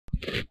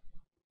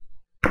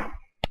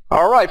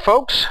All right,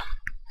 folks,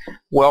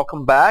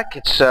 welcome back.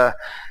 It's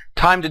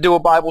time to do a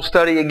Bible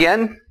study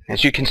again.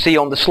 As you can see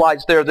on the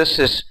slides there, this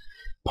is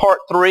part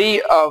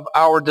 3 of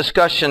our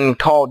discussion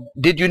called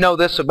Did You Know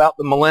This About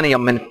the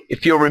Millennium? And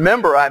if you'll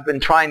remember, I've been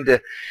trying to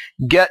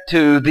get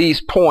to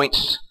these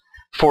points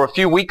for a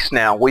few weeks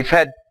now. We've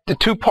had the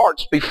 2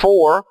 parts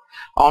before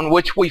on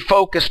which we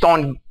focused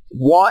on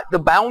what the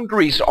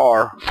boundaries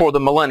are for the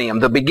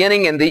millennium, the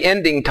beginning and the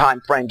ending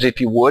time frames, if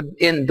you would,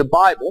 in the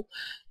Bible.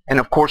 And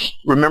of course,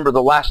 remember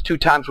the last 2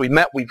 times we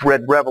met, we've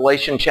read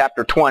Revelation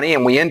chapter 20,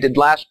 and we ended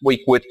last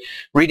week with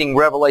reading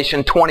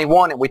Revelation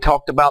 21, and we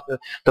talked about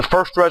the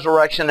first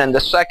resurrection and the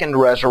second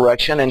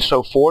resurrection and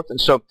so forth.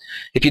 And so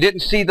if you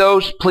didn't see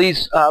those,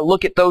 please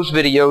look at those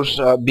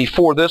videos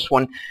before this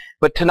one.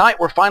 But tonight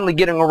we're finally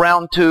getting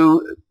around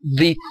to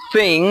the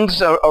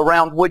things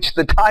around which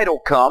the title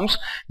comes.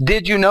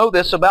 Did you know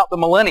this about the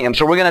millennium?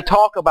 So we're going to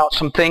talk about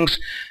some things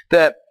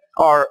that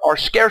are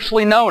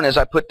scarcely known, as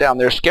I put down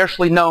there,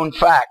 scarcely known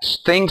facts,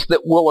 things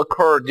that will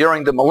occur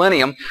during the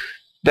millennium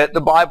that the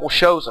Bible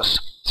shows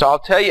us. So I'll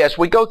tell you, as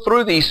we go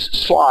through these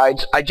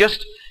slides, I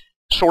just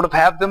sort of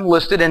have them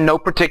listed in no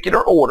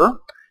particular order,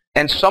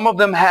 and some of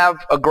them have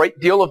a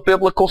great deal of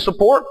biblical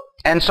support,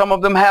 and some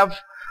of them have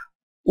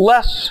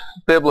less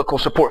biblical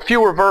support.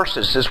 Fewer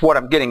verses is what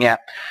I'm getting at.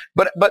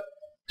 But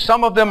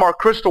some of them are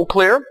crystal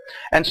clear,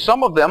 and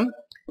some of them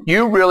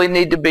you really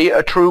need to be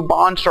a true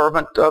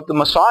bondservant of the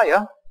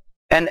Messiah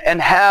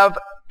and have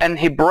an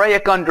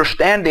Hebraic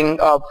understanding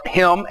of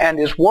Him and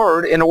His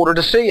Word in order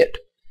to see it.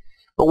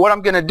 But what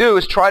I'm going to do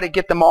is try to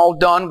get them all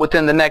done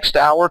within the next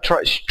hour,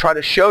 try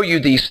to show you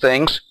these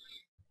things.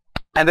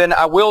 And then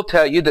I will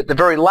tell you that the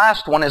very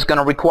last one is going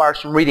to require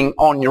some reading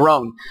on your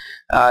own.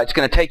 It's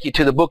going to take you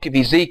to the book of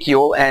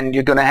Ezekiel, and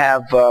you're going to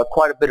have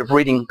quite a bit of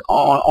reading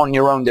on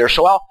your own there.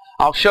 So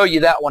I'll show you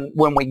that one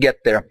when we get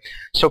there.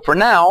 So for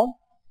now,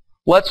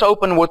 let's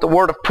open with the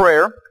word of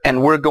prayer,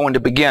 and we're going to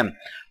begin.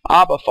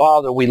 Abba,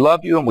 Father, we love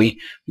you and we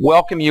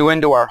welcome you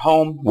into our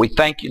home. We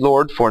thank you,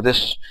 Lord, for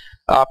this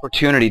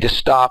opportunity to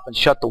stop and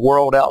shut the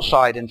world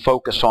outside and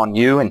focus on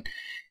you. And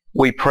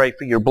we pray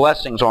for your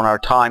blessings on our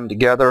time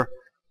together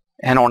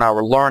and on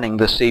our learning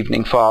this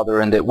evening,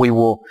 Father, and that we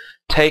will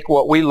take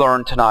what we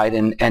learned tonight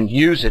and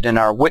use it in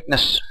our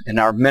witness, in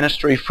our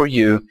ministry for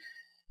you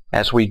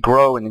as we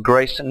grow in the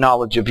grace and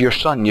knowledge of your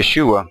Son,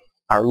 Yeshua,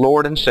 our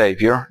Lord and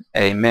Savior.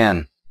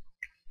 Amen.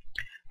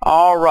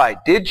 All right,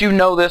 did you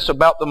know this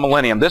about the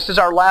millennium? This is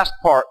our last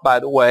part, by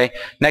the way.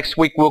 Next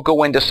week we'll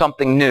go into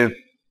something new.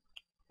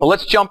 Well,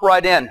 let's jump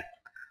right in.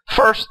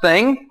 First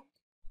thing,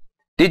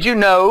 did you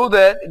know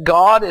that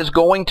God is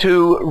going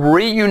to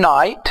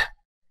reunite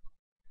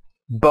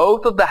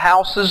both of the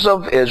houses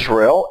of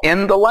Israel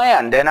in the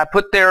land? And I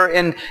put there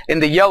in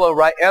the yellow,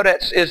 right,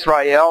 Eretz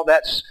Israel.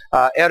 That's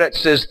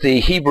Eretz is the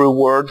Hebrew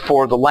word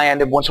for the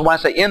land. And so when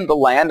I say in the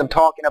land, I'm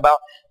talking about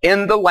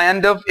in the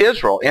land of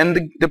Israel,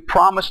 in the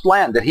promised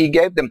land that He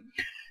gave them.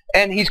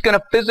 And He's going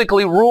to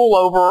physically rule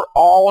over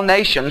all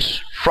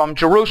nations from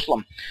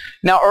Jerusalem.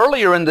 Now,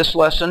 earlier in this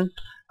lesson,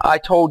 I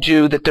told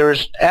you that there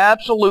is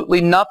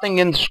absolutely nothing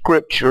in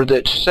Scripture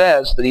that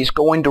says that He's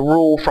going to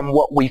rule from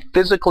what we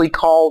physically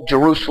call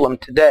Jerusalem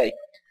today.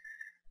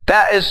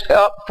 That is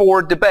up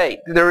for debate.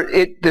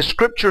 The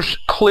Scriptures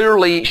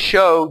clearly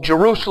show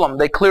Jerusalem.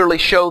 They clearly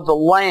show the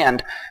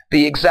land.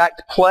 The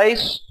exact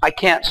place, I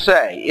can't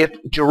say. If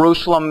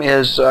Jerusalem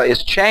is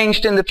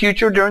changed in the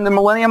future during the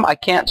millennium, I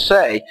can't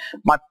say.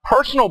 My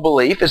personal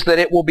belief is that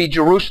it will be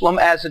Jerusalem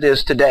as it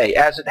is today,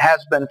 as it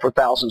has been for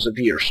thousands of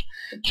years.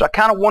 So I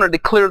kind of wanted to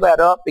clear that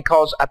up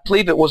because I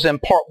believe it was in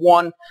part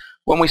 1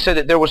 when we said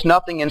that there was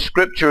nothing in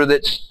Scripture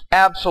that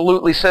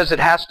absolutely says it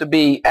has to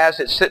be as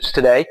it sits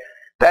today.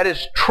 That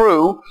is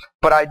true,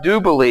 but I do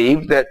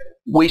believe that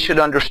we should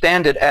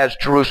understand it as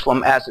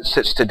Jerusalem as it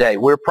sits today.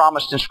 We're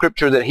promised in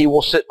Scripture that He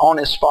will sit on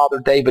His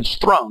father David's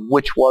throne,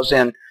 which was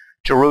in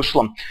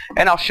Jerusalem.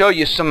 And I'll show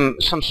you some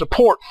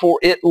support for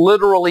it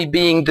literally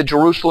being the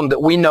Jerusalem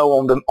that we know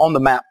on the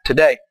map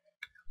today.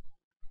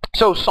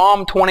 So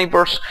Psalm 20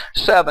 verse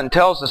 7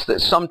 tells us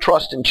that some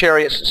trust in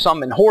chariots,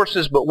 some in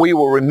horses, but we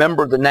will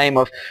remember the name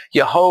of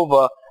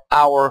Jehovah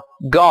our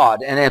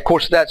God. And of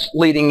course that's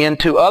leading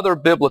into other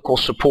biblical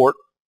support.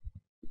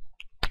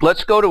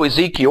 Let's go to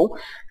Ezekiel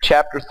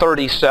chapter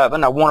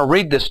 37. I want to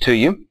read this to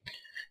you.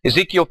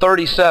 Ezekiel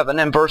 37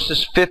 and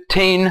verses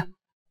 15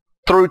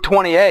 through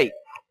 28,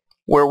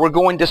 where we're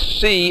going to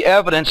see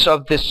evidence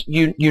of this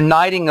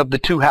uniting of the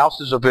 2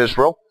 houses of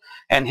Israel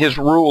and His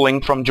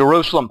ruling from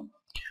Jerusalem.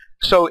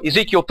 So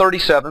Ezekiel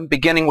 37,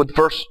 beginning with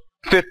verse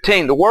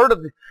 15. The word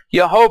of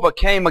Jehovah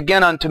came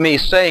again unto me,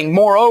 saying,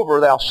 Moreover,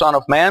 thou son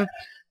of man.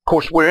 Of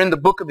course, we're in the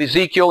book of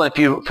Ezekiel, and if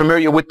you're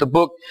familiar with the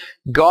book,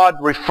 God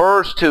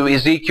refers to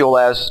Ezekiel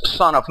as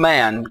Son of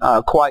Man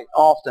quite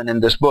often in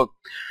this book.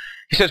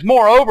 He says,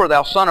 Moreover,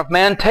 thou son of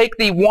man, take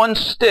thee one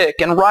stick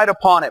and write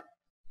upon it,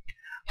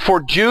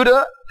 for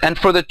Judah and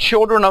for the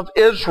children of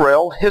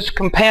Israel, his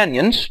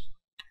companions.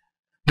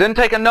 Then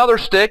take another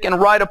stick and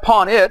write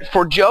upon it,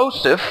 for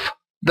Joseph,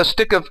 the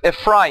stick of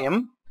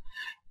Ephraim,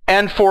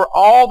 and for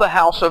all the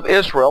house of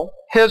Israel,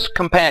 his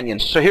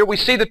companions. So here we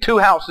see the two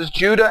houses,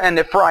 Judah and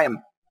Ephraim.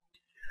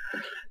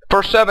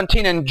 Verse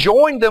 17, and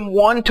join them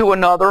one to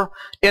another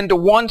into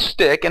one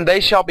stick, and they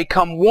shall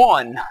become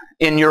one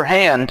in your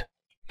hand.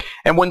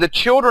 And when the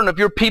children of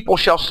your people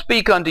shall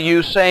speak unto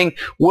you, saying,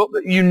 will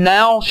you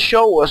now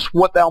show us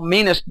what thou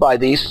meanest by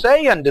these?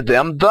 Say unto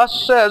them,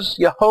 thus says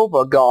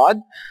Jehovah God,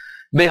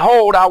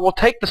 behold, I will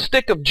take the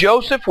stick of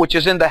Joseph, which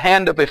is in the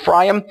hand of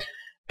Ephraim,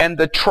 and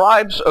the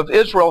tribes of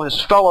Israel his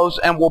fellows,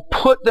 and will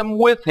put them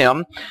with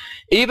him,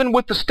 even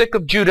with the stick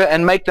of Judah,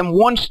 and make them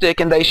one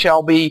stick, and they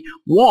shall be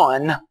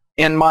one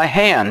in my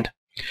hand.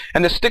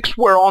 And the sticks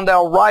whereon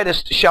thou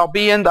writest shall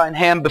be in thine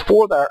hand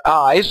before thy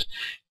eyes.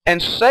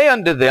 And say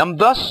unto them,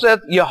 thus saith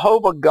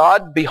Jehovah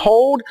God,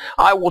 behold,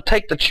 I will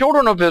take the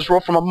children of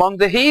Israel from among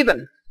the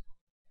heathen,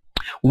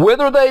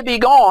 whither they be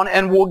gone,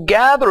 and will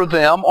gather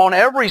them on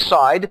every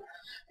side,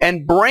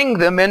 and bring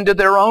them into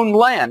their own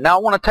land. Now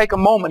I want to take a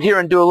moment here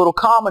and do a little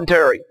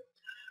commentary.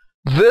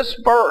 This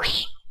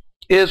verse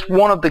is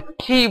one of the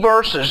key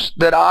verses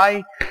that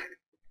I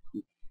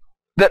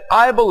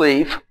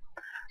believe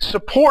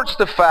supports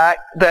the fact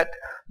that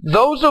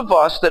those of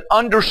us that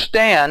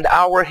understand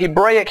our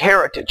Hebraic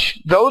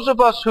heritage, those of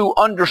us who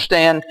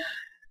understand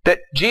that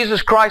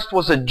Jesus Christ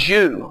was a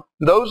Jew,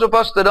 those of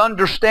us that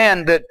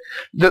understand that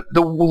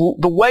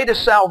the way to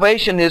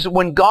salvation is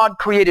when God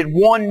created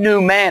one new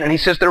man, and he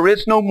says there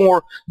is no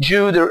more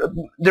Jew,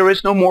 there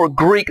is no more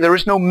Greek, there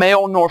is no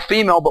male nor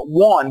female, but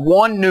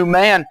one new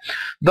man.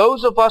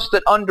 Those of us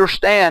that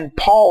understand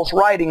Paul's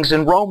writings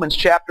in Romans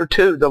chapter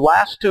 2, the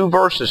last two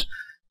verses,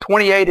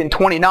 28 and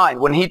 29,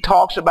 when he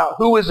talks about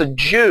who is a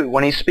Jew,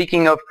 when he's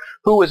speaking of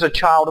who is a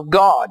child of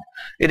God.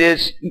 It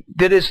is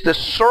the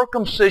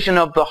circumcision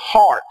of the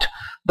heart.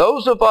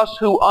 Those of us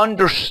who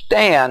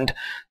understand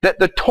that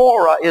the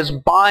Torah is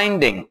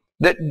binding,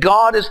 that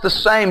God is the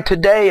same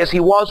today as he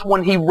was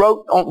when he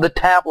wrote on the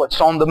tablets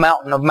on the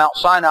mountain of Mount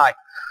Sinai.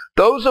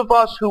 Those of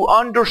us who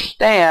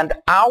understand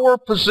our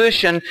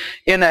position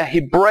in a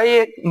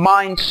Hebraic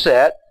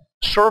mindset,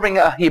 serving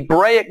a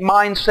Hebraic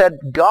mindset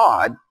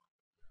God,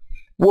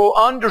 will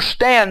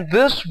understand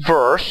this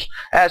verse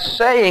as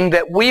saying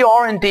that we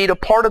are indeed a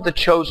part of the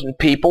chosen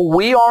people.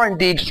 We are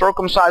indeed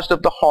circumcised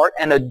of the heart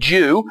and a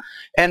Jew,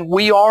 and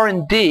we are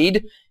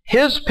indeed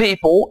his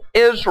people,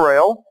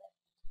 Israel,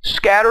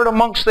 scattered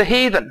amongst the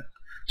heathen.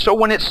 So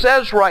when it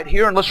says right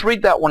here, and let's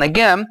read that one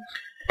again,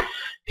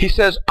 he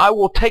says, I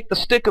will take the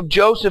stick of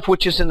Joseph,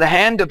 which is in the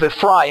hand of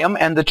Ephraim,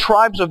 and the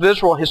tribes of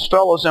Israel his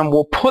fellows, and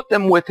will put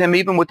them with him,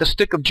 even with the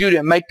stick of Judah,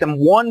 and make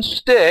them one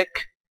stick.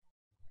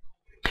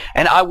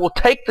 And I will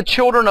take the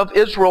children of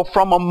Israel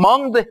from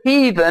among the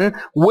heathen,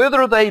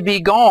 whither they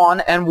be gone,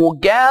 and will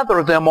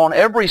gather them on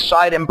every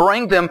side and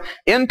bring them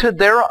into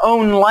their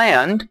own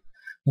land.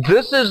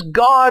 This is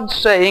God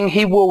saying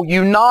he will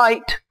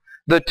unite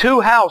the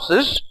two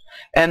houses,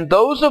 and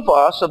those of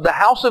us of the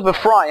house of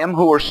Ephraim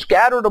who are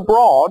scattered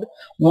abroad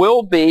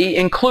will be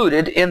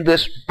included in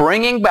this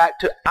bringing back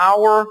to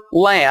our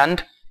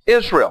land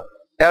Israel.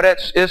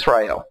 That's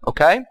Israel,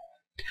 okay?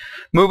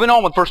 Moving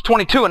on with verse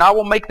 22, and I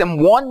will make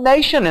them one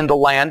nation in the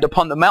land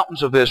upon the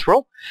mountains of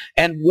Israel,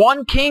 and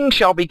one king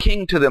shall be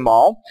king to them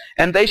all,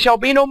 and they shall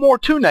be no more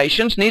two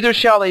nations, neither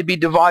shall they be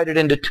divided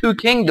into two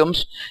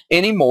kingdoms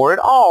any more at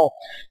all.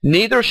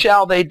 Neither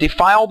shall they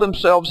defile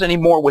themselves any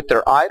more with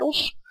their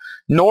idols,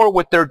 nor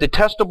with their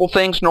detestable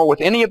things, nor with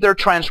any of their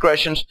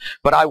transgressions,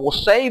 but I will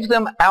save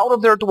them out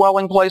of their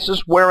dwelling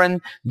places wherein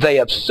they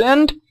have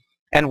sinned,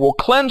 and will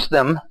cleanse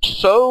them.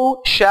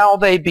 So shall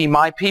they be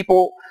my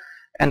people,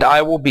 and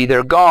I will be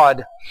their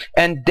God.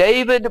 And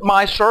David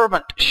my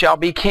servant shall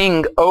be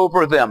king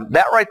over them.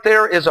 That right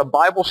there is a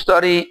Bible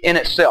study in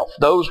itself.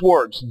 Those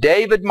words,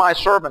 David my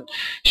servant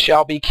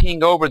shall be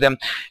king over them.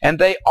 And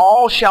they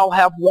all shall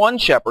have one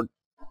shepherd.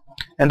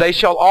 And they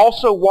shall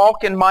also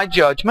walk in my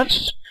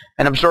judgments,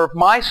 and observe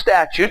my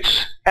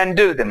statutes, and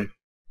do them.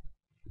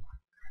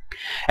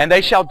 And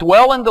they shall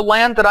dwell in the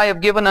land that I have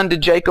given unto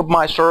Jacob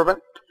my servant,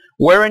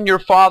 wherein your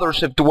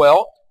fathers have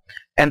dwelt.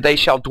 And they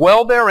shall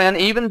dwell therein,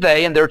 even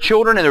they and their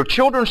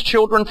children's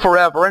children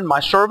forever, and my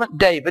servant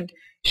David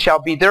shall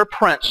be their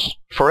prince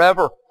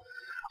forever.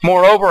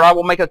 Moreover, I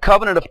will make a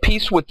covenant of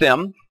peace with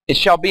them. It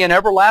shall be an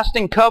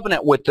everlasting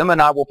covenant with them,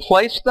 and I will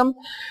place them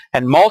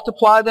and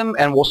multiply them,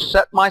 and will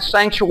set my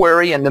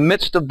sanctuary in the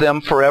midst of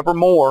them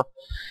forevermore.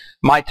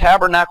 My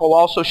tabernacle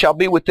also shall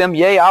be with them,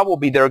 yea, I will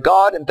be their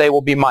God, and they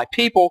will be my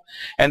people.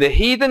 And the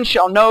heathen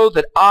shall know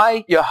that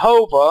I,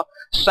 Jehovah,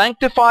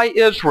 sanctify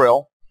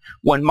Israel,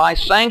 when my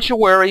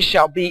sanctuary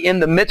shall be in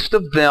the midst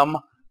of them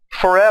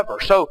forever.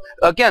 So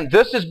again,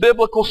 this is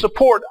biblical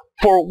support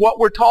for what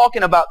we're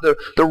talking about, the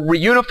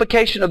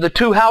reunification of the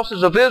two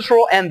houses of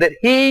Israel, and that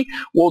he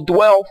will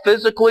dwell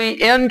physically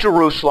in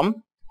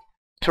Jerusalem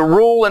to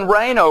rule and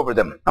reign over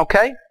them.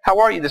 Okay? How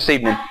are you this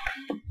evening?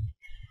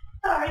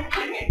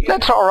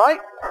 That's all right.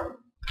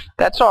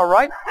 That's all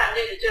right. I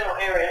need a general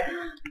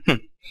area.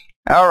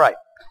 All right.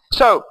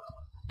 So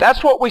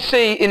That's what we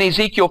see in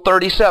Ezekiel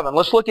 37.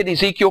 Let's look at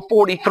Ezekiel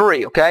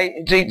 43,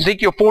 okay?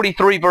 Ezekiel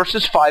 43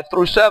 verses 5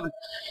 through 7.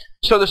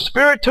 So the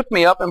Spirit took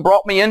me up and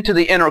brought me into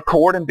the inner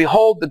court, and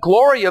behold, the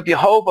glory of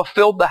Jehovah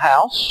filled the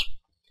house.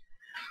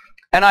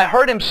 And I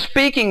heard him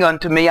speaking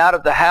unto me out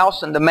of the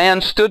house, and the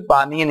man stood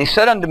by me, and he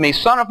said unto me,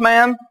 Son of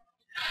man,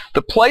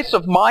 the place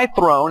of my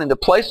throne and the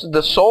place of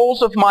the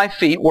soles of my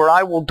feet, where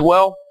I will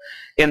dwell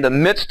in the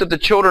midst of the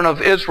children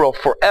of Israel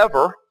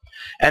forever,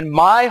 and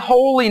my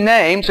holy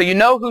name, so you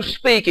know who's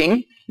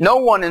speaking. No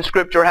one in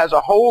Scripture has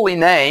a holy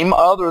name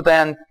other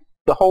than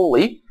the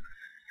holy.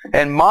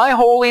 And my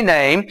holy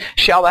name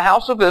shall the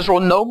house of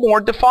Israel no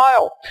more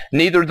defile,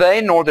 neither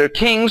they nor their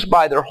kings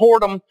by their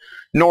whoredom,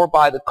 nor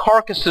by the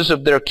carcasses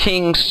of their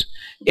kings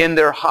in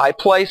their high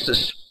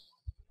places.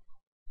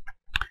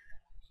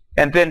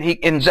 And then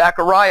in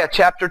Zechariah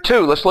chapter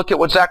 2, let's look at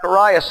what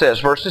Zechariah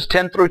says, verses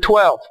 10 through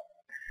 12.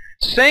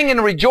 Sing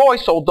and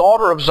rejoice, O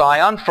daughter of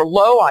Zion, for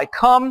lo, I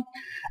come,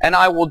 and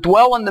I will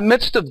dwell in the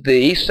midst of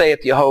thee, saith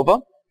Jehovah.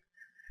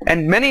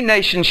 And many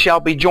nations shall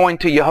be joined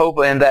to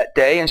Jehovah in that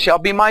day, and shall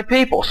be my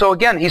people. So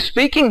again, he's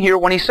speaking here,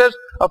 when he says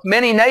of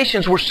many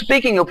nations, we're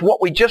speaking of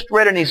what we just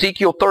read in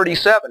Ezekiel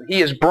 37.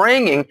 He is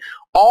bringing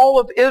all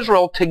of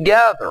Israel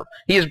together.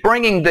 He is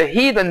bringing the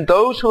heathen,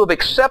 those who have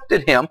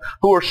accepted him,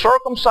 who are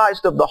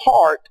circumcised of the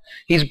heart,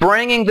 he's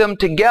bringing them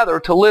together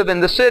to live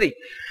in the city.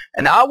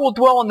 And I will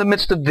dwell in the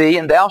midst of thee,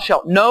 and thou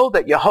shalt know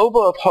that Jehovah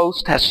of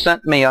hosts has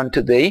sent me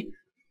unto thee.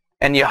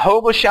 And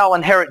Jehovah shall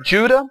inherit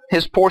Judah,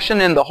 his portion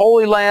in the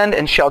Holy Land,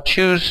 and shall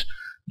choose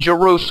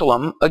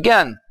Jerusalem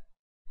again.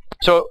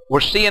 So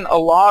we're seeing a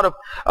lot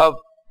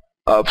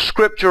of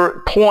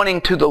Scripture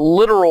pointing to the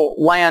literal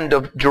land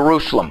of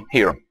Jerusalem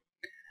here.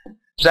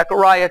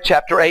 Zechariah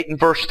chapter 8 and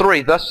verse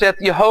 3, Thus saith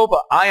Jehovah,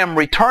 I am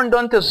returned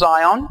unto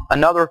Zion,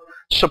 another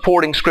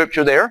supporting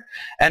Scripture there,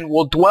 and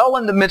will dwell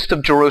in the midst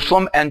of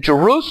Jerusalem, and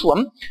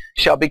Jerusalem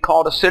shall be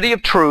called a city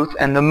of truth,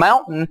 and the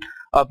mountain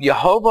of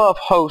Jehovah of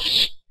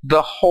hosts,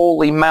 the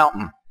holy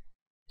mountain.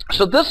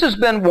 So this has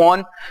been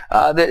one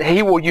that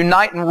he will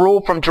unite and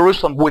rule from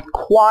Jerusalem with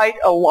quite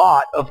a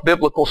lot of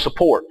biblical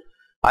support.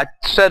 I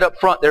said up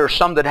front there are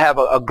some that have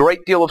a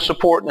great deal of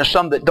support, and there's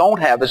some that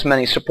don't have as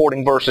many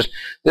supporting verses.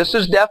 This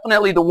is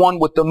definitely the one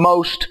with the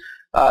most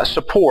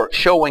support,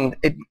 showing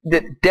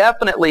that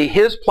definitely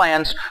his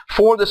plans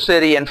for the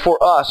city and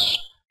for us,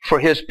 for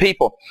his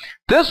people.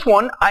 This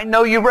one, I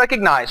know you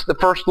recognize the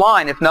first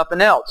line, if nothing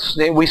else.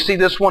 We see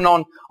this one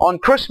on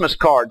Christmas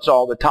cards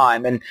all the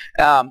time. And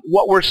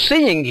what we're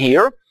seeing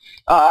here,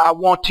 I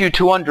want you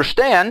to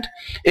understand,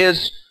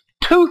 is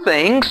two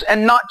things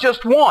and not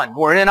just one.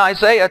 We're in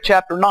Isaiah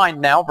chapter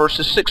 9 now,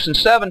 verses 6 and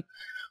 7.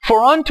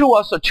 For unto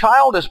us a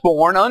child is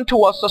born,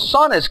 unto us a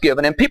son is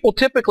given. And people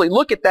typically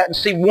look at that and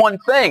see one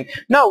thing.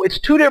 No, it's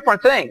two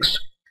different things.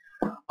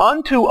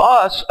 Unto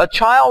us a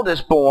child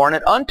is born,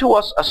 and unto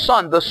us a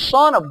son, the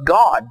Son of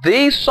God.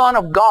 The Son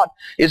of God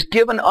is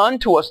given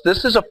unto us.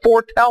 This is a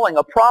foretelling,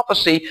 a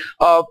prophecy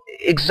of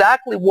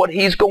exactly what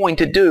he's going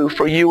to do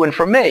for you and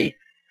for me.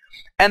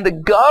 And the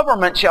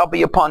government shall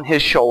be upon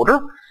his shoulder,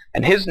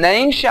 and his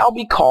name shall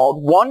be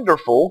called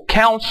Wonderful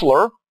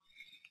Counselor,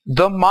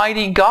 the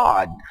Mighty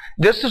God.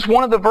 This is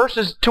one of the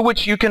verses to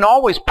which you can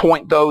always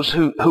point those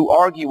who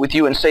argue with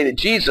you and say that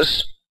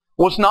Jesus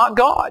was not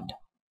God.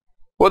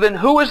 Well, then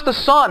who is the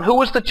Son? Who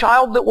was the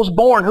child that was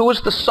born? Who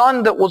was the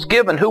Son that was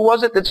given? Who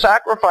was it that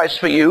sacrificed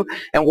for you?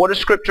 And what does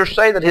Scripture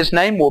say that his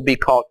name will be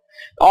called?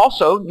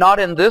 Also, not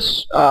in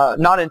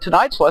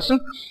tonight's lesson,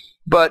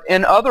 but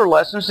in other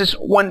lessons, is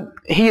when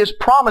he has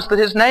promised that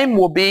his name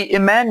will be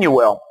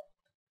Emmanuel.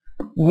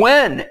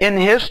 When in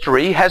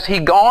history has he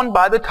gone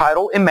by the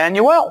title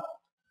Emmanuel?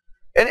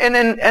 And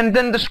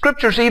then the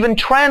Scriptures even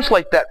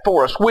translate that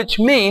for us, which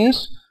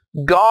means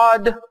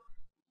God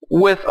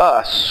with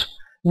us.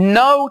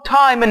 No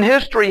time in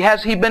history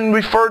has he been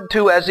referred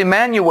to as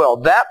Emmanuel.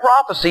 That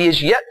prophecy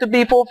is yet to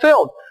be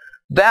fulfilled.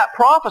 That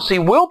prophecy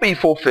will be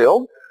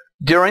fulfilled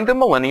during the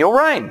millennial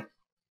reign.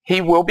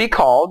 He will be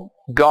called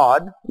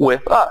God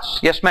with us.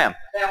 Yes, ma'am?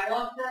 That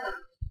one sentence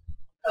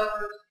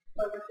covers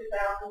over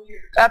 2,000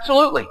 years.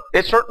 Absolutely.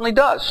 It certainly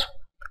does.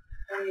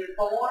 When he was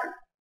born,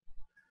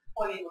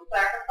 when he was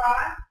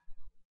sacrificed,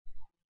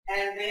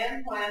 and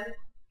then when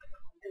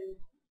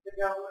the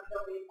government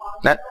shall be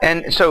upon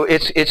his And so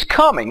it's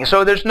coming.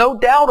 So there's no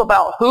doubt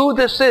about who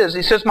this is.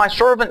 He says, my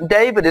servant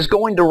David is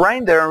going to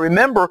reign there. And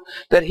remember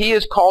that he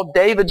is called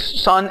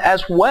David's son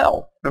as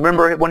well.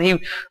 Remember when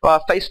he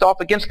faced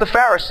off against the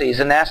Pharisees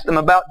and asked them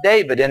about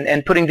David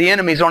and putting the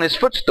enemies on his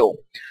footstool.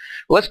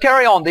 Let's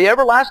carry on. The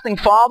everlasting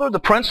Father, the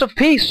Prince of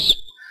Peace,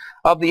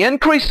 of the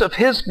increase of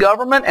his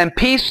government and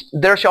peace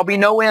there shall be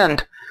no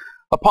end,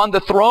 upon the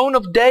throne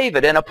of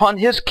David and upon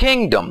his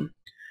kingdom,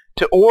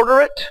 to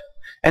order it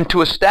and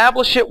to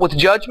establish it with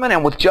judgment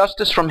and with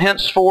justice from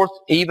henceforth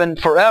even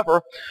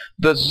forever.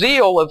 The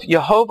zeal of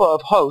Jehovah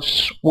of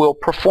hosts will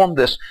perform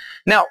this.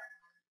 Now,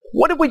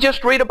 what did we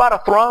just read about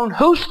a throne?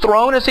 Whose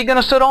throne is he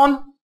going to sit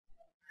on?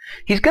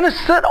 He's going to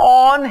sit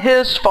on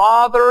his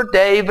father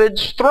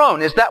David's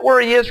throne. Is that where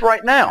he is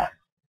right now?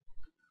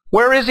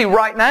 Where is he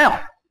right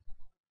now?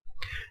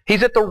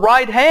 He's at the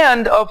right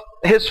hand of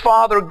his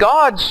father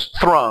God's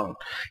throne.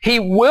 He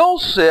will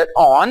sit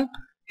on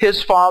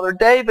his father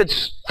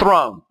David's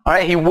throne. All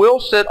right? He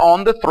will sit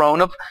on the throne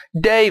of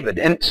David.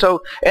 And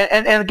so,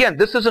 and again,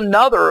 this is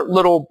another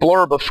little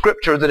blurb of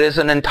Scripture that is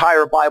an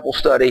entire Bible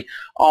study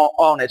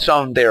on its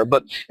own there.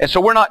 And so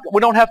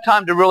we don't have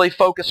time to really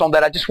focus on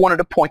that. I just wanted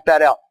to point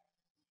that out.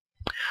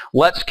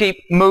 Let's keep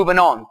moving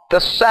on. The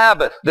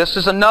Sabbath. This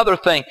is another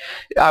thing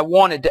I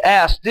wanted to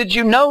ask. Did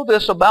you know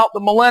this about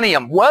the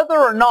millennium? Whether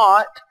or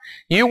not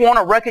you want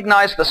to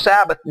recognize the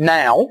Sabbath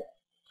now,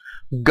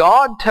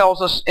 God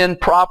tells us in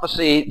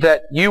prophecy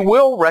that you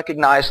will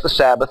recognize the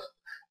Sabbath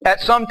at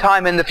some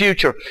time in the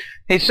future.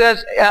 He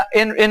says,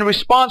 in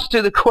response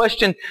to the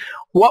question,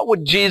 what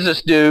would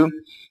Jesus do?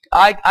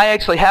 I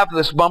actually have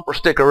this bumper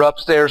sticker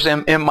upstairs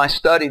in my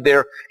study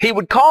there. He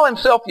would call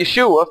himself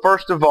Yeshua,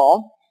 first of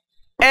all,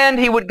 and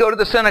he would go to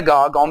the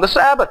synagogue on the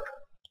Sabbath.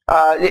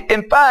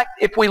 In fact,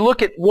 if we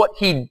look at what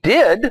he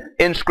did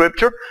in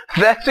Scripture,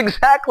 that's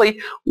exactly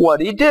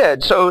what he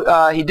did.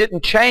 So he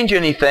didn't change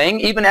anything.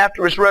 Even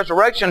after his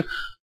resurrection,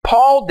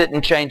 Paul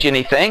didn't change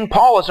anything.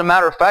 Paul, as a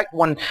matter of fact,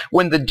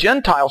 when the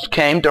Gentiles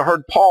came to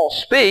hear Paul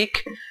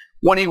speak,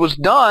 when he was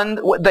done,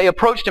 they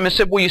approached him and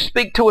said, will you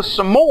speak to us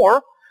some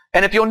more?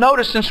 And if you'll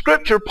notice in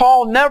Scripture,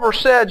 Paul never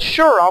said,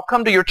 sure, I'll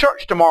come to your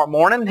church tomorrow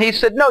morning. He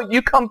said, no,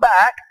 you come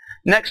back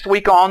next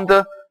week on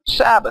the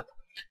Sabbath.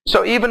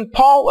 So even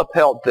Paul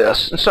upheld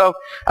this. And so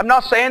I'm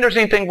not saying there's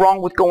anything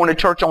wrong with going to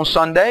church on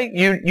Sunday.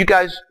 You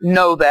guys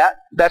know that.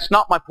 That's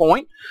not my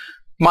point.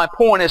 My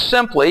point is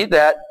simply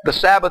that the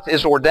Sabbath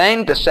is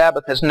ordained. The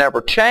Sabbath has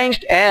never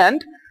changed.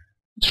 And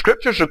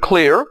Scriptures are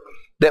clear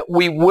that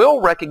we will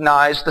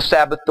recognize the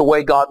Sabbath the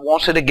way God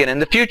wants it again in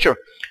the future.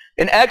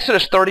 In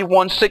Exodus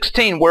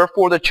 31:16,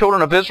 wherefore the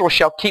children of Israel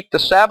shall keep the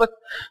Sabbath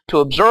to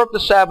observe the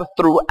Sabbath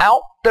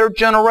throughout their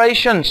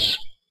generations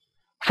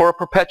for a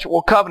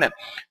perpetual covenant.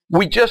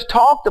 We just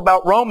talked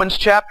about Romans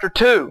chapter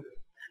 2,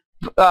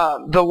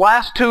 the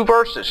last two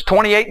verses,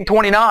 28 and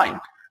 29.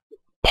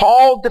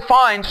 Paul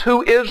defines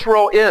who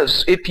Israel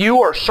is. If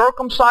you are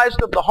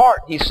circumcised of the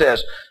heart, he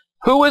says,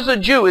 who is a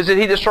Jew? Is it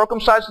he that is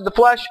circumcised of the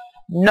flesh?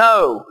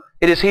 No,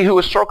 it is he who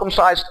is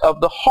circumcised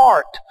of the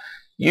heart.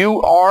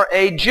 You are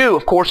a Jew.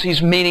 Of course,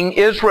 he's meaning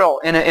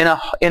Israel in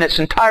its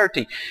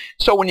entirety.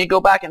 So when you go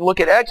back and look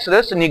at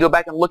Exodus and you go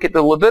back and look at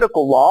the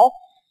Levitical law,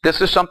 this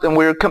is something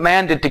we're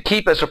commanded to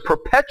keep as a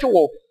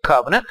perpetual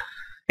covenant.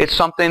 It's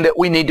something that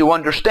we need to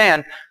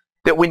understand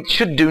that we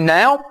should do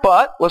now,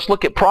 but let's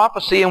look at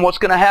prophecy and what's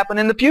going to happen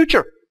in the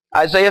future.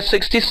 Isaiah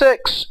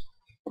 66.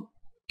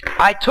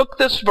 I took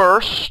this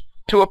verse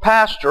to a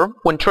pastor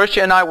when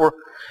Tricia and I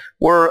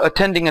were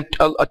attending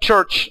a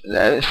church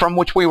from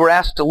which we were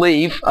asked to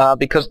leave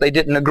because they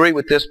didn't agree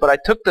with this, but I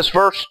took this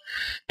verse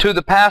to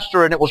the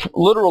pastor, and it was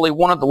literally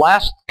one of the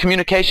last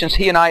communications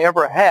he and I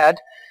ever had.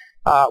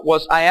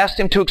 I asked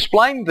him to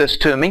explain this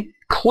to me.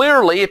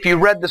 Clearly, if you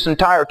read this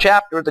entire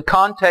chapter, the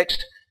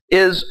context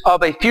is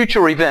of a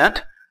future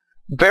event,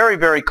 very,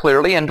 very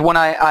clearly. And when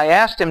I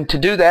asked him to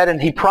do that,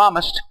 and he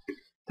promised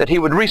that he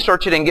would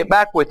research it and get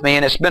back with me,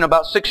 and it's been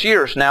about 6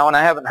 years now, and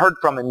I haven't heard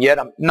from him yet.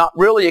 I'm not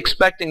really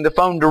expecting the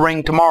phone to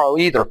ring tomorrow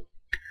either.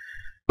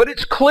 But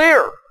it's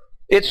clear.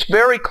 It's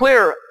very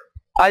clear.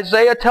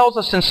 Isaiah tells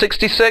us in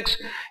 66,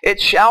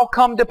 it shall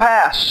come to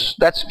pass.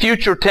 That's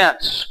future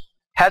tense.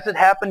 Has it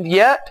happened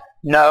yet?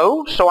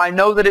 No, so I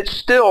know that it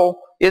still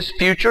is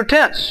future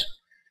tense.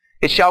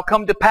 It shall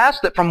come to pass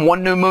that from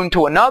one new moon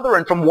to another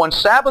and from one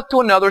Sabbath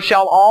to another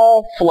shall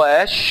all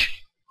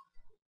flesh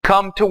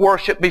come to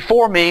worship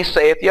before me,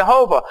 saith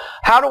Jehovah.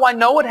 How do I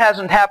know it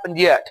hasn't happened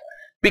yet?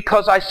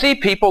 Because I see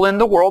people in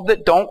the world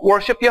that don't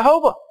worship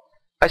Jehovah.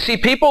 I see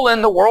people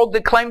in the world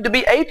that claim to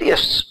be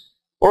atheists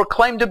or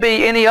claim to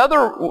be any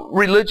other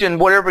religion,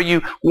 whatever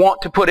you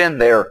want to put in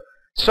there.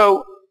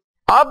 So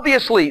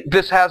obviously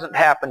this hasn't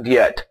happened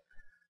yet.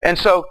 And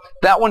so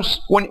that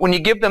one's, when you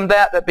give them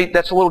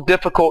that's a little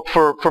difficult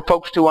for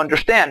folks to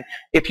understand.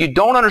 If you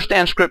don't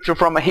understand Scripture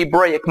from a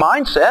Hebraic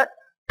mindset,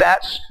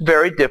 that's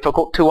very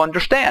difficult to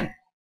understand.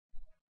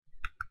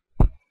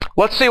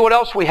 Let's see what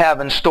else we have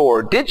in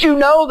store. Did you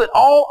know that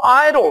all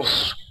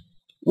idols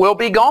will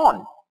be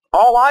gone?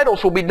 All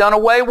idols will be done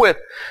away with.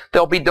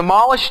 They'll be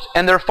demolished,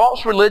 and their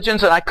false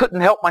religions, and I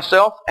couldn't help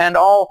myself, and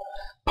all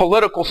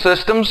political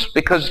systems,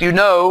 because you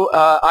know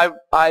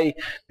I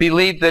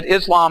believe that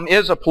Islam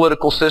is a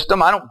political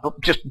system. I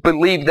don't just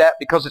believe that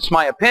because it's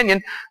my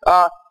opinion.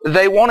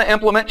 They want to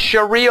implement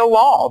Sharia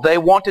law. They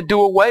want to do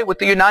away with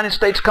the United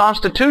States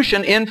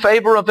Constitution in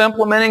favor of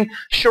implementing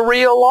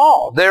Sharia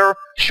law. Their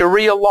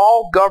Sharia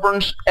law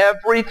governs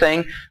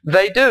everything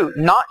they do,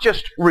 not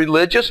just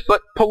religious,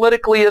 but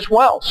politically as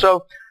well.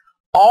 So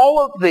all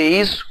of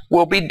these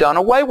will be done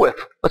away with.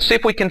 Let's see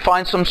if we can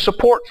find some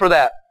support for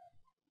that.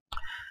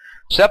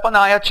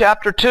 Zephaniah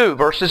chapter 2,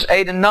 verses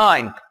 8 and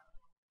 9.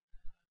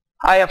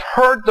 I have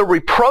heard the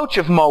reproach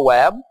of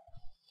Moab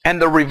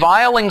and the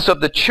revilings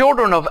of the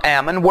children of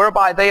Ammon,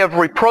 whereby they have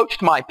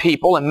reproached my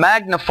people and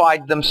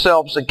magnified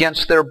themselves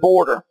against their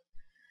border.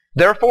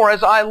 Therefore,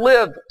 as I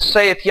live,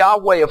 saith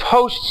Yahweh of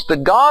hosts, the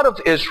God of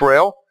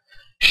Israel,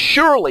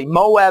 surely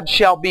Moab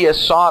shall be as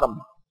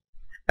Sodom.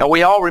 Now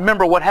we all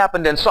remember what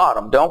happened in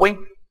Sodom, don't we?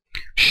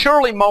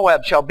 Surely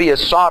Moab shall be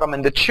as Sodom,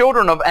 and the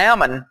children of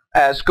Ammon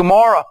as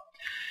Gomorrah.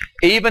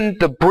 Even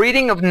the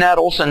breeding of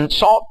nettles and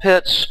salt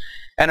pits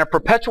and a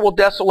perpetual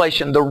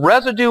desolation. The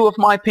residue of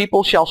my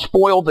people shall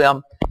spoil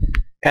them,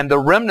 and the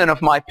remnant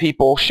of my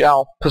people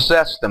shall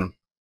possess them.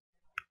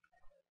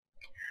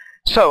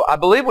 So, I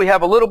believe we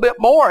have a little bit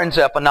more in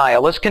Zephaniah.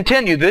 Let's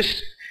continue.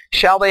 This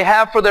shall they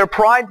have for their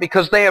pride,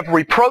 because they have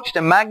reproached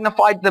and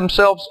magnified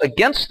themselves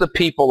against the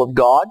people of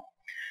God.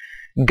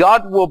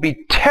 God will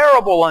be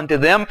terrible unto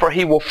them, for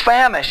he will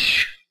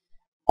famish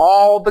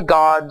all the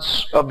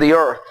gods of the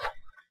earth.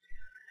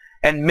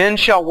 And men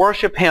shall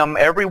worship him,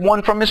 every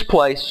one from his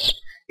place,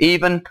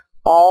 even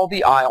all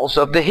the isles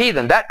of the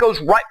heathen. That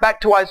goes right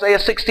back to Isaiah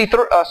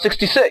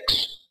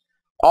 66.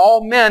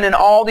 All men in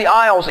all the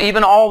isles,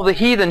 even all the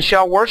heathen,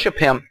 shall worship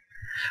him.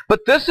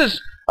 But this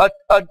is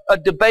a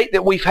debate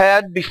that we've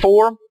had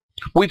before.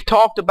 We've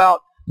talked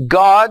about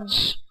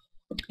gods.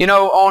 You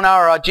know, on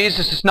our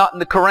Jesus is Not in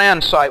the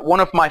Quran site, one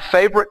of my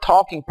favorite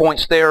talking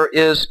points there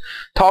is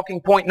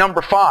talking point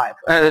number 5.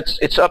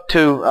 It's up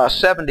to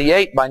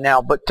 78 by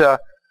now, but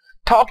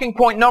talking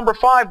point number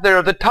 5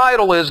 there, the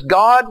title is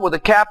God with a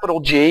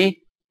capital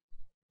G,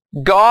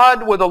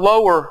 God with a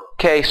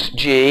lowercase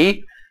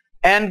g,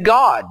 and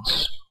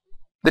gods.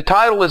 The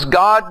title is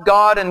God,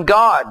 God, and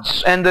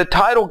gods. And the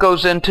title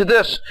goes into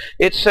this.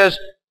 It says,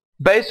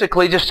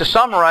 basically, just to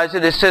summarize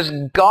it, it says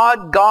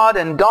God, God,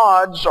 and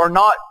gods are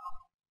not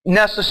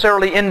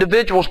necessarily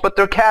individuals, but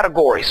they're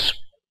categories.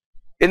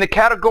 In the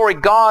category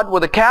God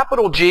with a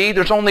capital G,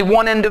 there's only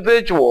one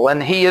individual,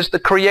 and he is the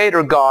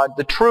Creator God,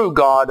 the true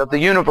God of the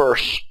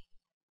universe.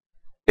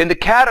 In the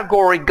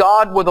category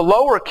God with a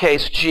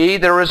lowercase g,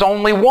 there is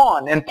only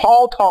one, and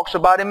Paul talks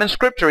about him in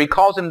Scripture. He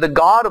calls him the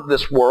God of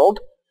this world.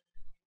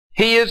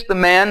 He is the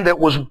man that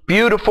was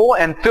beautiful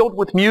and filled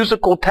with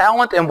musical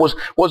talent and was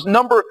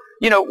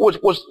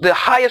the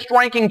highest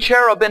ranking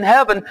cherub in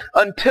heaven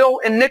until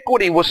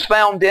iniquity was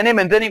found in him,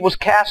 and then he was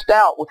cast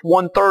out with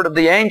 1/3 of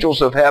the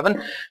angels of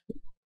heaven.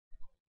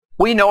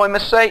 We know him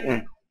as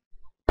Satan.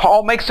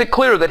 Paul makes it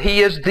clear that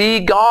he is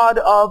the God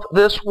of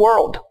this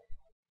world.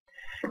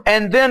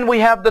 And then we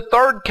have the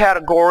third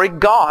category,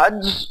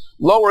 gods,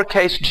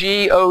 lowercase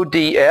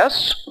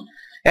g-o-d-s.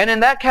 And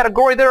in that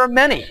category there are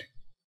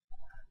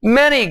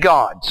many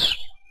gods.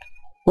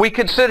 We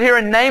could sit here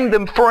and name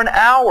them for an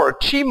hour.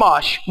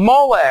 Chemosh,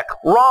 Molech,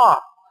 Ra.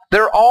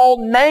 They're all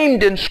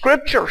named in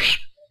Scriptures.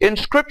 In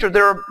Scripture,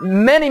 there are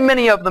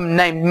many of them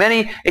named.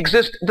 Many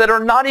exist that are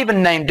not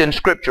even named in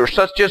Scripture,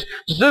 such as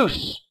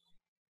Zeus,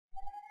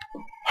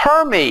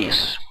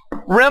 Hermes,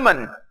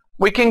 Rimmon.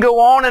 We can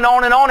go on and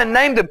on and on and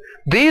name them.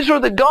 These are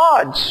the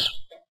gods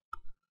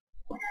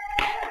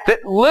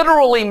that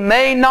literally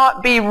may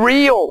not be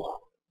real.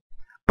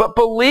 But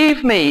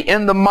believe me,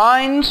 in the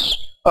minds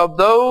of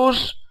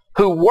those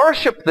who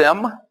worship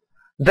them,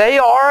 they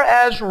are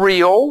as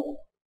real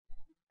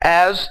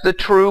as the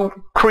true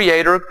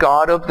Creator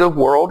God of the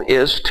world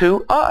is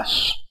to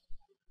us.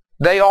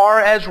 They are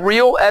as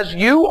real as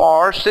you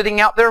are sitting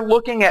out there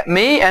looking at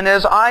me and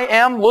as I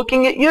am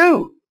looking at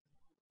you.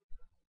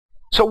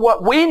 So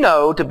what we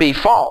know to be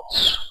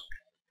false,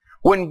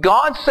 when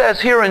God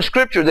says here in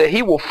Scripture that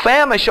he will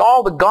famish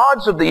all the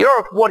gods of the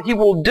earth, what he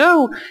will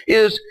do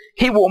is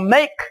he will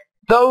make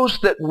those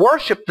that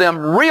worship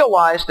them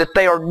realize that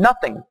they are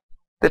nothing,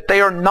 that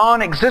they are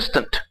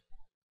non-existent.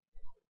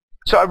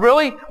 So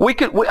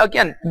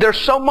again,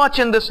 there's so much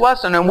in this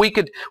lesson, and we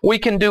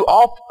can do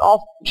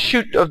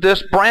offshoot of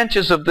this,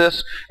 branches of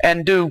this,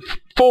 and do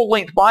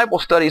full-length Bible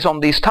studies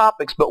on these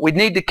topics, but we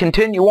need to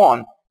continue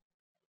on.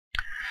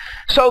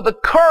 So the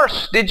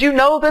curse, did you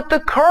know that the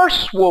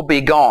curse will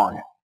be gone?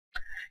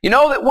 You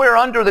know that we're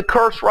under the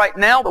curse right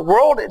now? The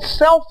world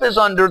itself is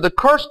under the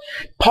curse.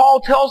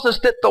 Paul tells us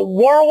that the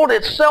world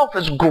itself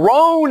is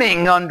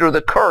groaning under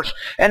the curse,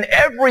 and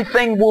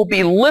everything will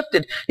be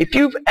lifted. If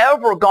you've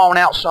ever gone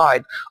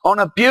outside on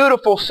a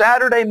beautiful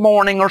Saturday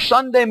morning or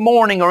Sunday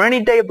morning or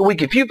any day of the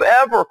week, if you've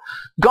ever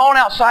gone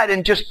outside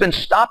and just been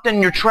stopped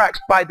in your tracks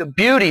by the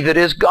beauty that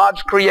is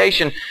God's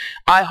creation,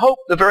 I hope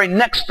the very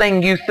next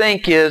thing you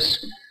think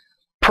is,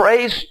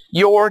 praise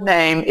your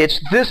name, it's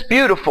this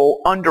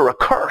beautiful under a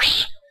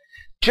curse.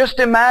 Just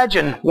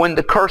imagine when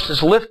the curse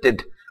is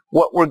lifted,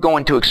 what we're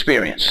going to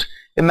experience.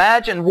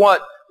 Imagine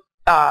what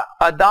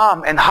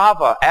Adam and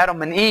Hava,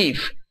 Adam and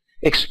Eve,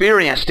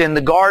 experienced in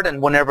the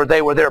garden whenever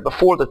they were there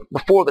before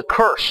the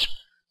curse.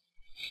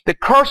 The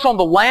curse on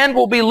the land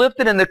will be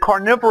lifted, and the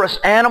carnivorous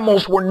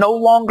animals will no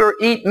longer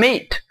eat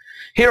meat.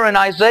 Here in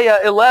Isaiah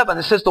 11,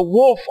 it says, the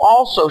wolf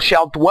also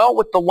shall dwell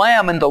with the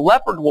lamb, and the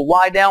leopard will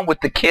lie down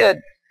with the kid,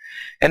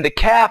 and the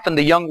calf and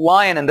the young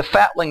lion and the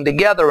fatling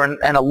together,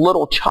 and a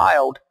little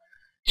child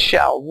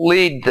shall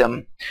lead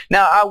them.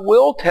 Now, I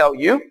will tell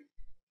you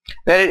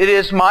that it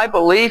is my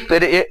belief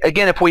that,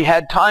 again, if we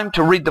had time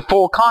to read the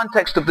full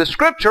context of the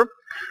Scripture,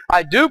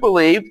 I do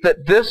believe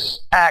that this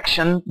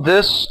action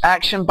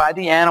by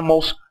the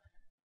animals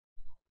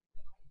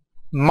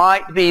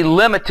might be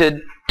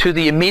limited to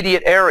the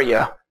immediate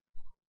area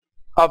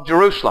of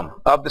Jerusalem,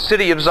 of the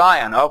city of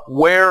Zion, of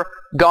where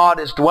God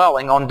is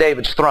dwelling on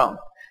David's throne.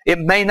 It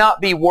may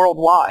not be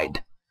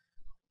worldwide.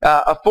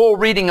 A full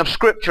reading of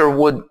Scripture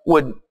would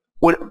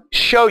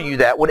show you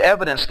that, would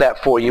evidence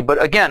that for you.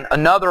 But again,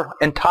 another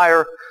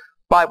entire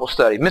Bible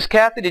study. Miss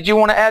Kathy, did you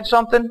want to add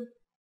something?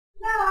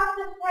 No, I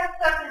just had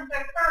something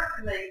that occurred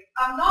to me.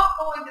 I'm not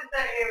going to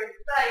sit here and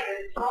say that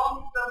it's wrong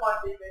for somebody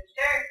to be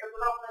vegetarian because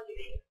I don't think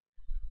it is.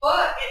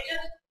 But it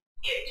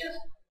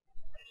just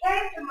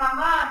came to my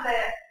mind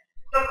that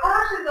the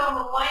curse is on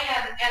the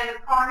land and the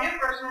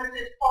carnivorousness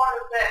is part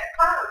of that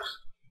curse.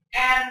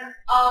 And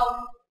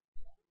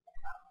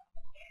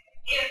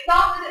it's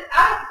not that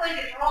I don't think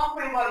it's wrong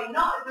for anybody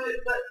not to do it,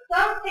 but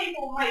some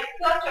people make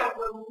such a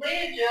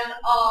religion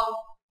of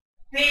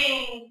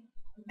being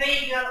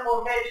vegan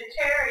or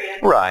vegetarian.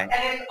 Right.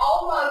 And it's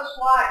almost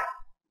like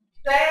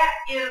that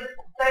is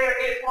there.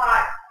 It's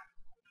like,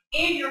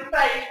 in your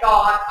face,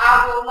 God,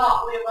 I will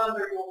not live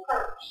under your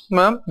curse.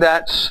 Well,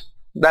 that's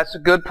a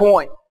good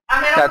point.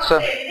 I mean, I'm not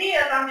saying it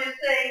is. I'm just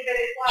saying that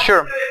it's like,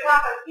 sure. It's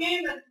like a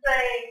human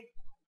saying,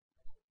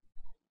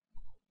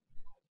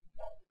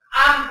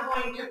 I'm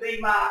going to be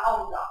my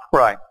own God.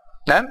 Right.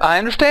 I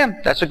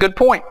understand. That's a good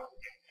point.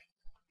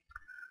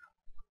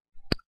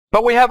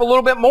 But we have a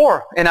little bit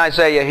more in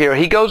Isaiah here.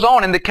 He goes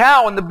on, and the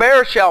cow and the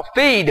bear shall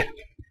feed.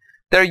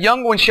 Their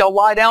young ones shall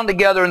lie down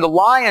together, and the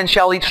lion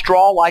shall eat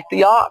straw like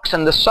the ox,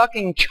 and the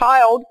sucking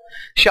child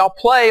shall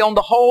play on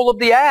the hole of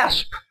the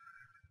asp.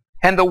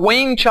 And the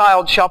weaned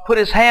child shall put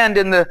his hand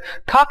in the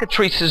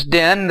cockatrice's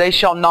den, they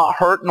shall not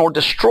hurt nor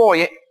destroy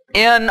it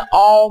in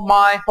all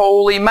my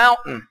holy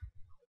mountain.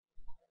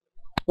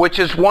 Which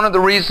is one of the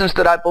reasons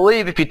that I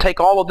believe, if you take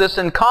all of this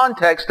in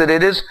context, that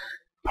it is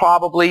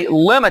probably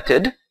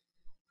limited.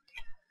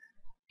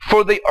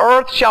 For the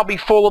earth shall be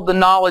full of the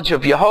knowledge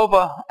of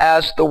Jehovah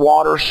as the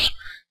waters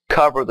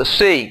cover the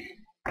sea.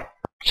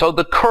 So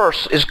the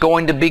curse is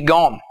going to be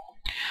gone.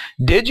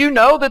 Did you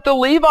know that the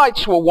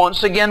Levites will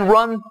once again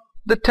run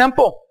the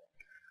temple?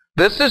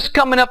 This is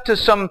coming up to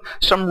some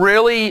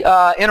really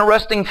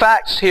interesting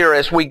facts here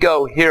as we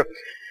go here.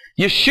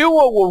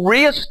 Yeshua will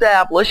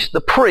reestablish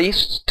the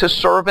priests to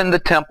serve in the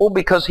temple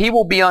because he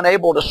will be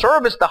unable to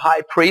serve as the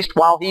high priest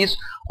while he's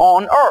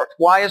on earth.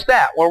 Why is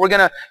that? Well, we're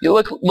going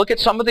to look at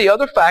some of the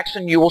other facts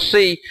and you will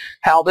see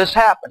how this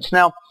happens.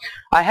 Now,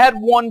 I had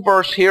one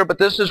verse here, but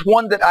this is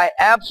one that I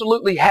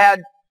absolutely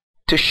had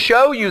to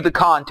show you the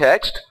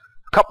context.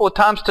 A couple of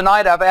times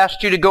tonight I've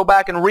asked you to go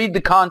back and read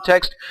the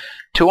context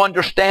to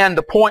understand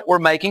the point we're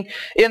making.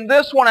 In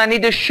this one, I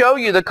need to show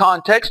you the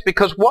context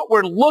because what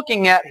we're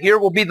looking at here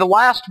will be the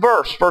last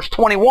verse, verse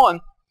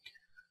 21.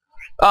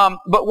 But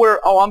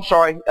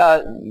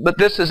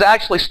this is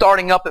actually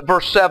starting up at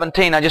verse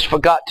 17. I just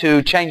forgot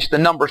to change the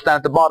numbers down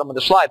at the bottom of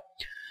the slide.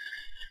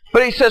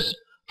 But he says,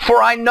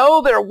 "For I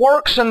know their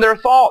works and their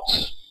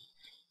thoughts."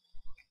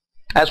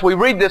 As we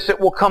read this, it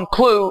will come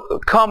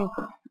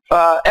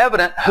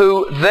evident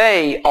who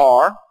they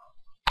are.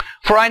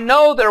 "For I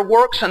know their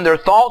works and their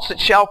thoughts. It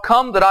shall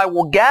come that I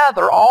will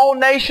gather all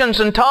nations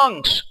and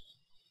tongues."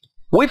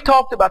 We've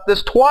talked about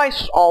this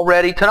twice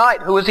already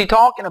tonight. Who is he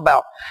talking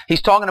about?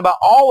 He's talking about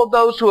all of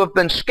those who have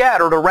been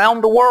scattered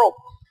around the world.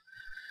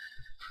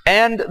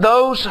 And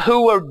those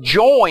who are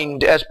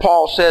joined, as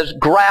Paul says,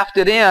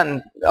 grafted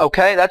in.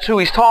 Okay, that's who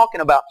he's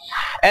talking about.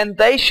 "And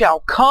they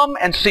shall come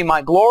and see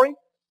my glory.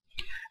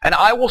 And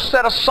I will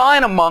set a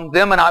sign among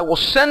them, and I will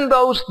send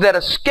those that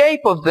escape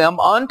of them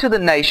unto the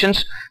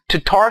nations, to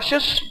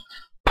Tarshish,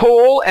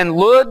 Pul, and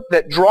Lud,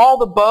 that draw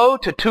the bow,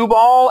 to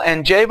Tubal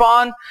and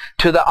Javan,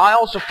 to the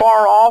isles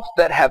afar off,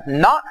 that have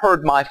not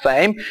heard my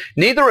fame,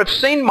 neither have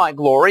seen my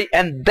glory,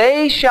 and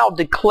they shall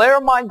declare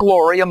my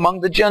glory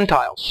among the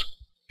Gentiles.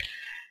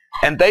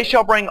 And they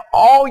shall bring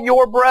all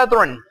your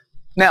brethren."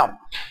 Now,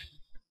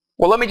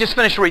 well, let me just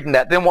finish reading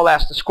that, then we'll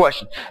ask this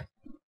question.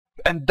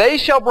 "And they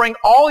shall bring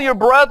all your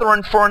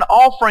brethren for an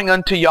offering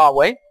unto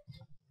Yahweh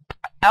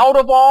out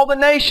of all the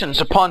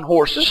nations upon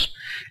horses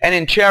and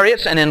in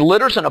chariots and in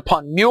litters and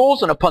upon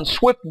mules and upon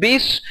swift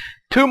beasts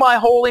to my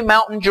holy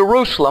mountain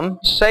Jerusalem,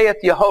 saith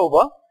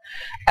Jehovah,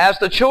 as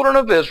the children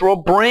of Israel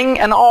bring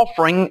an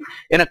offering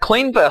in a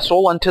clean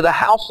vessel unto the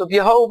house of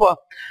Jehovah.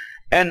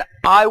 And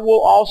I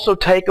will also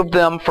take of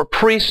them for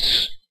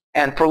priests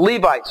and for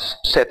Levites,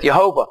 saith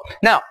Jehovah."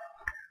 Now,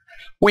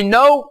 we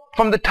know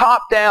from the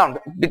top down,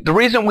 the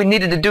reason we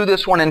needed to do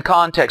this one in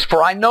context,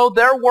 "For I know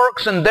their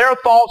works and their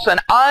thoughts,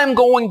 and I'm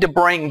going to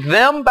bring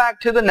them back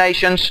to the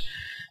nations."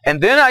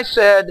 And then I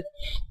said,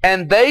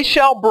 "And they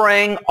shall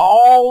bring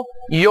all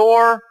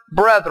your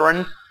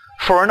brethren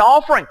for an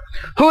offering."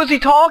 Who is he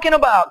talking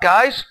about,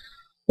 guys?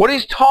 What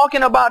he's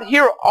talking about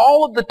here,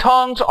 all of the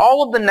tongues,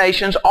 all of the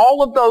nations,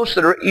 all of those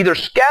that are either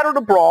scattered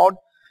abroad,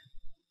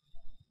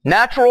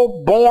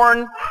 natural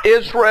born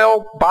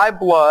Israel by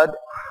blood,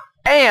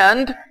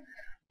 and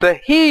the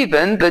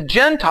heathen, the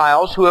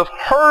Gentiles, who have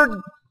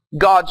heard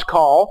God's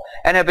call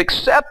and have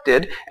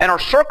accepted and are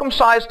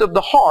circumcised of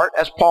the heart,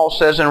 as Paul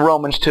says in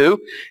Romans 2,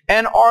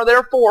 and are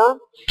therefore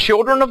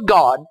children of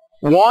God,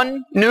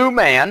 one new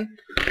man,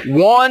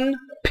 one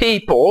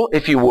people,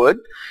 if you would,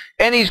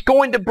 and he's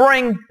going to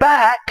bring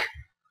back,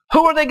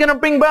 who are they going to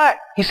bring back?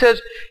 He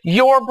says,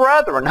 your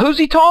brethren. Who's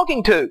he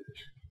talking to?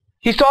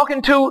 He's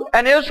talking to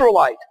an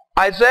Israelite,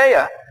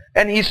 Isaiah,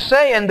 and he's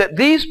saying that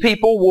these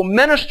people will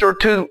minister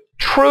to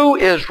true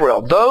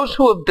Israel, those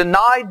who have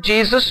denied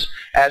Jesus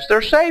as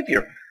their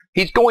Savior.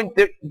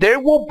 They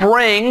will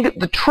bring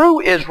the true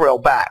Israel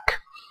back.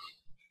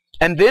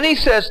 And then he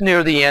says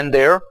near the end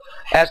there,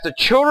 as the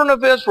children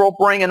of Israel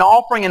bring an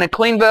offering in a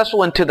clean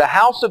vessel into the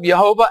house of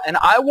Jehovah, and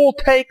I will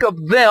take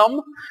of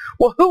them.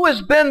 Well, who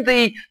has been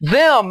the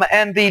them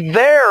and the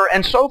there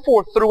and so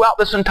forth throughout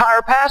this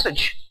entire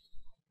passage?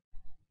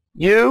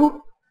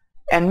 You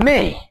and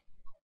me.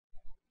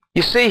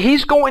 You see,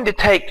 he's going to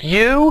take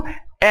you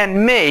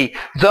and me,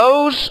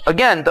 those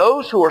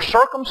who are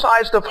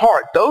circumcised of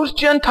heart, those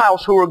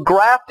Gentiles who are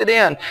grafted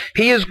in,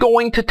 he is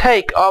going to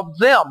take of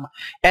them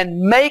and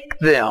make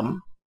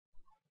them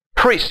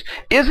priests.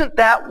 Isn't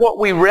that what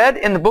we read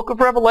in the book of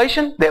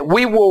Revelation? That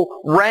we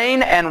will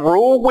reign and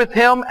rule with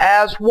him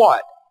as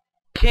what?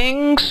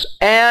 Kings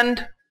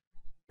and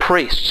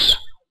priests.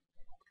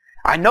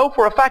 I know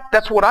for a fact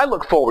that's what I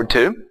look forward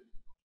to.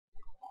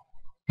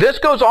 This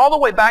goes all the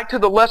way back to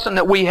the lesson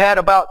that we had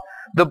about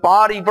the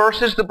body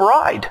versus the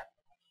bride.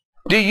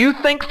 Do you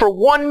think for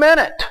 1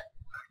 minute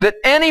that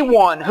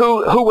anyone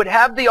who would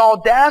have the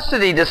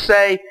audacity to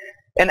say,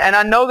 and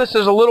I know this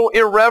is a little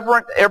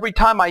irreverent every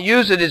time I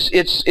use it,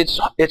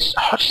 it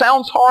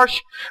sounds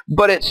harsh,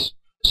 but it's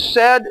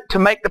said to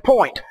make the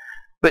point.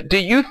 But do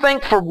you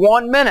think for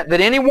 1 minute that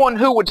anyone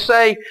who would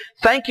say,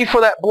 thank you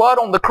for that blood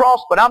on the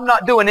cross, but I'm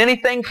not doing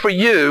anything for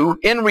you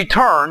in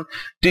return,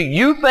 do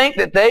you think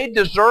that they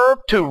deserve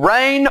to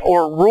reign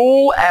or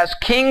rule as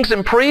kings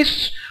and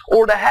priests,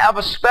 or to have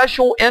a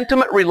special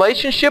intimate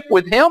relationship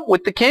with him,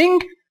 with the king,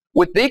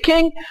 with the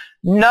king?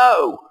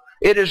 No.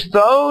 It is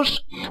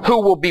those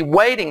who will be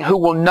waiting, who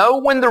will know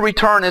when the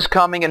return is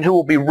coming, and who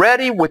will be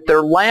ready with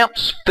their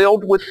lamps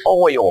filled with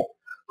oil,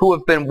 who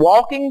have been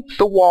walking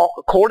the walk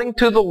according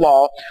to the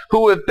law,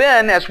 who have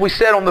been, as we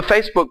said on the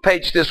Facebook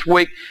page this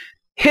week,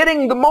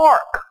 hitting the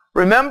mark.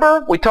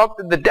 Remember, we talked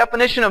that the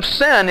definition of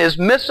sin is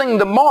missing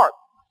the mark.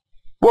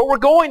 Well, we're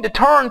going to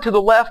turn to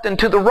the left and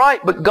to the right,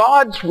 but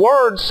God's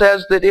Word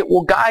says that it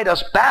will guide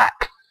us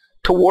back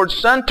towards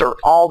center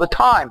all the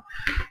time.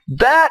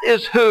 That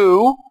is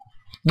who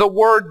the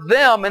word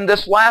them in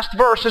this last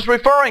verse is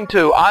referring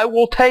to. I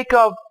will take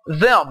of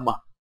them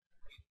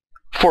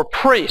for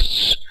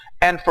priests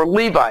and for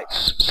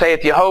Levites,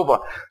 saith Jehovah.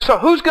 So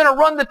who's going to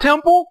run the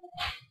temple?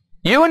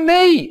 You and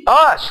me,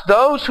 us,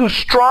 those who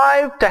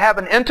strive to have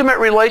an intimate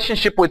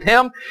relationship with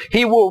him.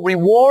 He will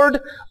reward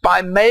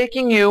by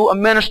making you a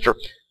minister.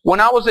 When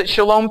I was at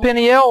Shalom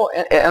Peniel,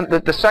 and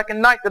the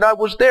second night that I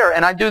was there,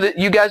 and I do that,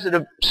 you guys that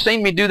have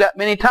seen me do that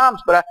many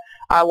times, but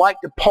I like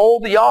to poll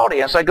the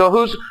audience. I go,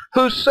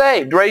 who's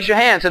saved? Raise your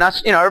hands. And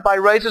everybody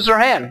raises their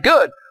hand.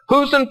 Good.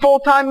 Who's in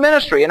full-time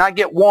ministry? And I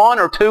get 1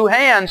 or 2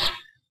 hands.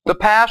 The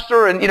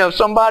pastor and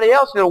somebody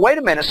else. Wait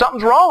a minute,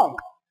 something's wrong.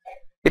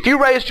 If you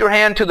raised your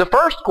hand to the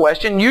first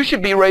question, you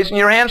should be raising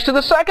your hands to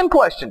the second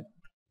question.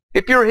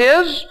 If you're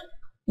his,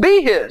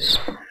 be his.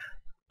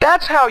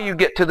 That's how you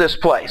get to this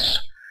place.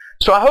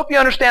 So I hope you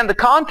understand the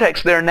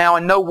context there now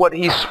and know what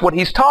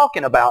he's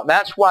talking about.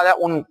 That's why that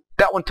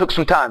one took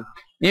some time.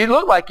 You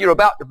look like you're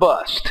about to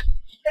bust.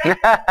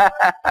 Back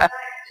to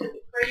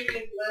the previous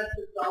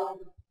lessons on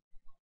the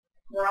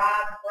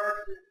bride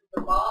versus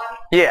the body.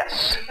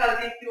 Yes. Because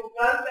if you'll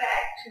go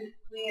back to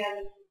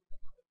when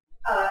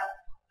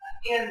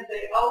in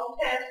the Old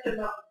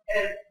Testament,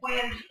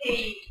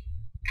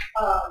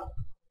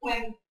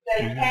 when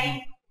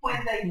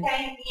they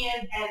came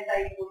in and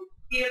they were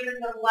given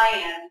the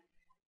land,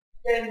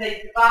 then they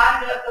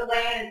divided up the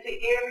land into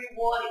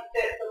everyone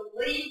except the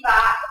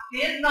Levites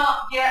did not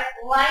get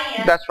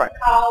land. That's right.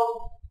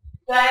 Because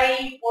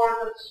they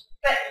were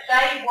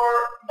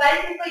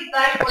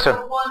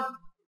the ones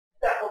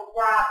that were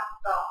bride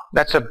of God.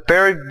 That's a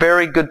very,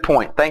 very good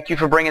point. Thank you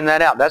for bringing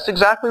that out. That's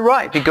exactly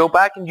right. If you go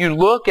back and you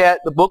look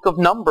at the book of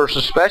Numbers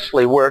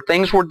especially, where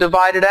things were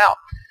divided out,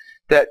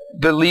 that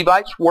the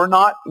Levites were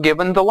not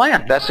given the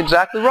land. That's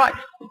exactly right.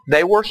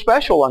 They were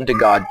special unto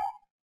God.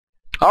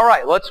 All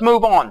right, let's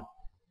move on.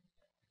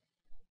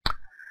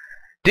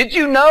 Did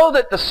you know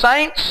that the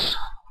saints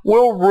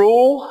will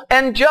rule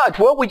and judge?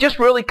 Well, we just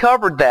really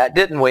covered that,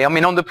 didn't we? I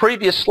mean, on the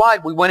previous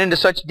slide, we went into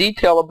such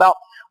detail about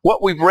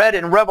what we've read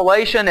in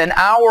Revelation and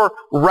our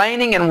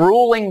reigning and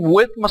ruling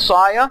with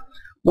Messiah.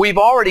 We've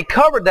already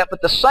covered that,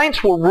 but the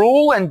saints will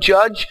rule and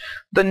judge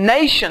the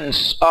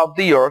nations of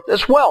the earth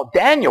as well.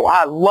 Daniel,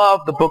 I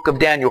love the book of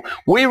Daniel.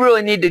 We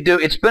really need to do,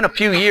 it's been a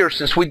few years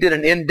since we did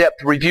an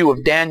in-depth review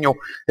of Daniel,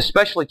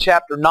 especially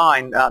chapter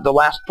 9, the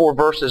last 4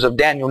 verses of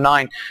Daniel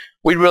 9.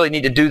 We really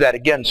need to do that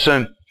again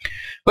soon.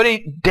 But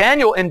in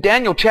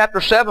Daniel chapter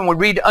 7, we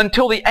read,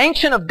 until the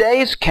Ancient of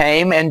Days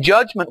came, and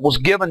judgment was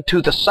given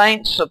to the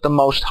saints of the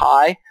Most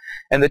High,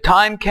 and the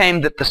time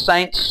came that the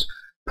saints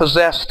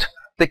possessed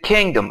the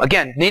kingdom.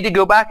 Again, need to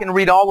go back and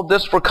read all of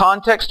this for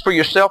context for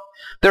yourself.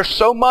 There's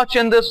so much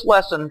in this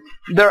lesson.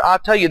 I'll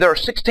tell you, there are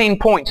 16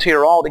 points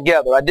here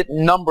altogether. I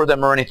didn't number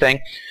them or anything,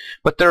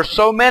 but there are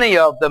so many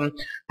of them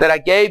that I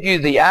gave you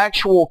the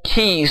actual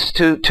keys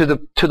to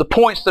the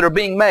points that are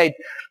being made.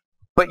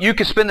 But you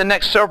could spend the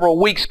next several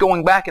weeks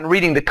going back and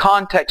reading the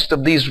context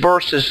of these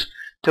verses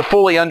to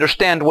fully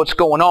understand what's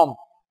going on.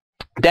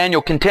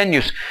 Daniel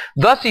continues,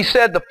 thus he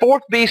said, the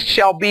fourth beast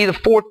shall be the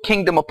fourth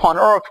kingdom upon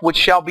earth, which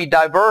shall be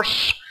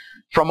diverse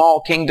from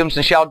all kingdoms,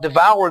 and shall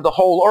devour the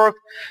whole earth,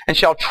 and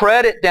shall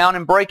tread it down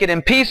and break it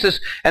in pieces.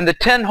 And the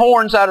 10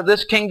 horns out of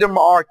this kingdom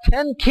are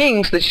 10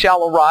 kings that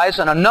shall arise,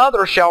 and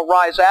another shall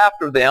rise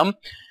after them,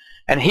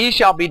 and he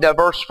shall be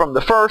diverse from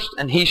the first,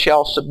 and he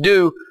shall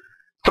subdue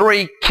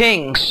 3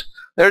 kings.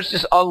 There's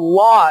just a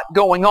lot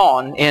going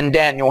on in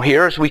Daniel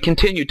here as we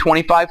continue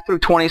 25 through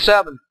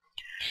 27.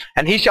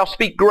 And he shall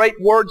speak great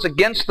words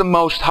against the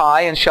Most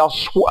High, and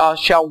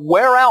shall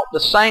wear out the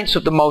saints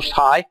of the Most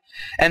High,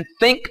 and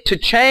think to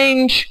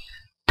change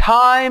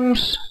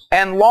times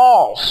and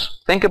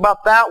laws. Think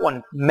about that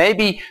one.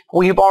 Maybe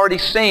we've already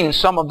seen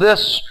some of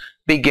this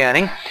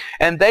beginning.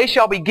 And they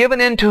shall be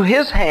given into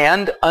his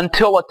hand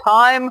until a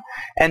time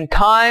and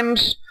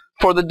times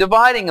for the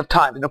dividing of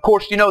time. And of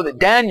course, you know that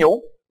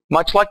Daniel,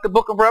 much like the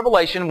book of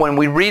Revelation, when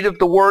we read of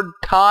the word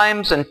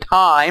times and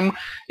time,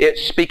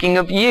 it's speaking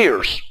of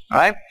years,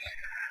 right?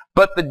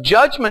 But the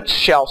judgments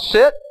shall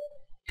sit,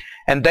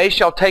 and they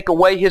shall take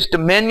away his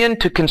dominion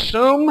to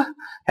consume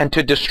and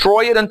to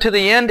destroy it unto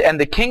the end, and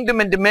the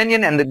kingdom and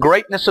dominion and the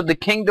greatness of the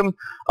kingdom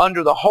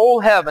under the whole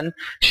heaven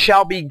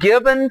shall be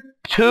given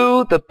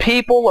to the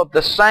people of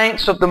the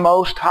saints of the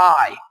Most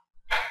High,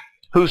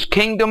 whose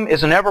kingdom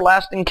is an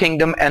everlasting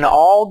kingdom, and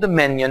all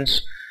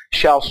dominions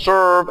shall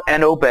serve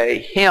and obey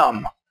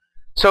him.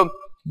 So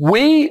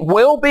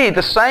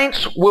the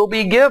saints will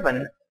be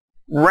given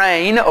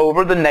reign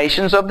over the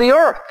nations of the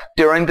earth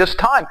during this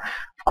time.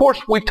 Of course,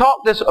 we've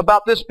talked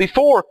about this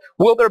before.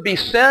 Will there be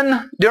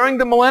sin during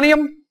the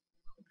millennium?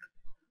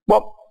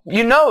 Well,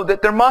 you know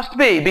that there must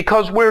be,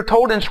 because we're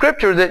told in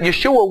Scripture that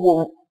Yeshua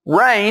will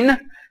reign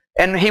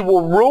and he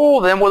will rule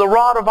them with a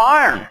rod of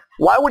iron.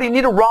 Why would he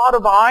need a rod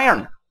of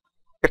iron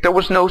if there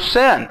was no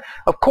sin?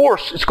 Of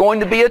course, it's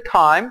going to be a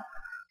time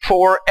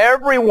for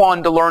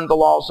everyone to learn the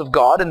laws of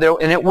God, and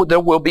there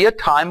will be a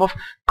time of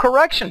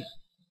correction.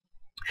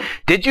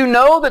 Did you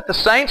know that the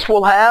saints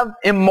will have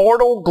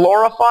immortal,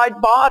 glorified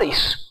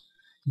bodies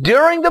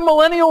during the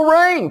millennial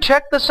reign?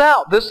 Check this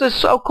out. This is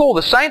so cool.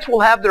 The saints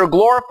will have their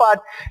glorified,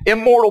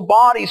 immortal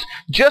bodies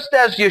just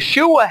as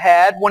Yeshua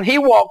had when he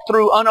walked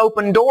through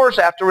unopened doors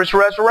after his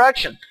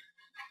resurrection.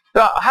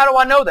 How do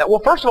I know that?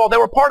 Well, first of all, they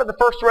were part of the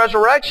first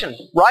resurrection,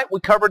 right? We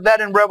covered that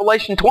in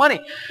Revelation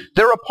 20.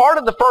 They're a part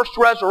of the first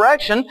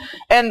resurrection.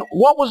 And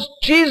what was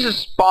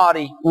Jesus'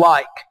 body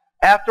like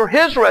after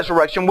his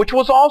resurrection, which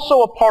was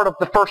also a part of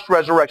the first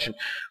resurrection?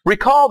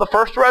 Recall, the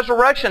first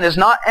resurrection is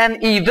not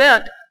an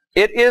event.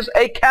 It is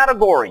a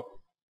category.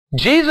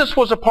 Jesus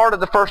was a part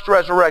of the first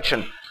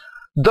resurrection.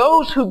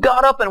 Those who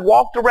got up and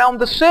walked around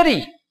the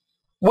city,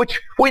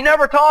 which we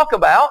never talk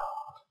about,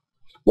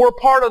 were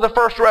part of the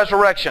first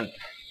resurrection.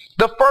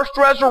 The first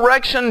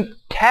resurrection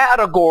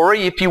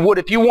category, if you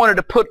wanted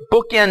to put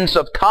bookends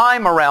of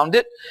time around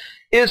it,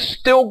 is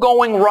still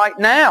going right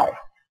now.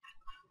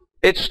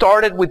 It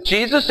started with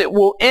Jesus. It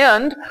will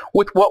end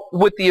with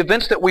the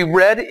events that we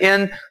read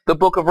in the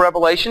book of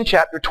Revelation,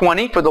 chapter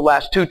 20, for the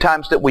last 2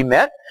 times that we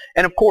met.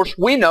 And of course,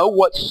 we know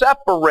what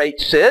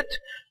separates it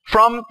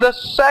from the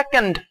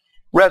second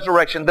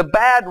resurrection, the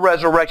bad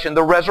resurrection,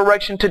 the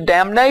resurrection to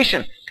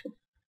damnation.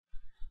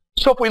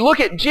 So if we look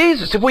at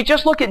Jesus, if we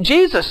just look at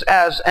Jesus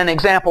as an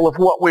example of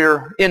what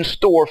we're in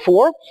store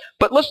for,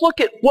 but let's look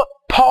at what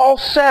Paul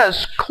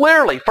says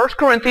clearly. 1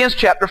 Corinthians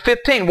chapter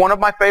 15, one of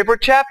my favorite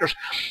chapters.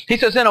 He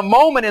says, in a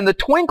moment, in the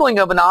twinkling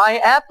of an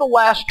eye, at the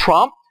last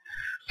trump,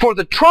 for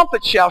the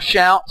trumpet shall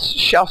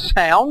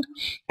sound,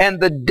 and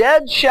the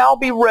dead shall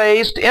be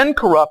raised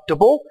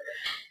incorruptible,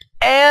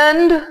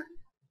 and,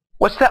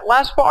 what's that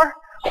last part?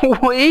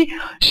 We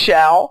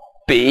shall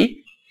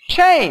be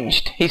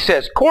changed, he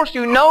says. Of course,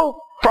 you know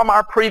from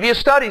our previous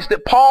studies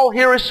that Paul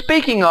here is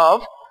speaking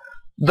of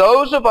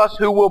those of us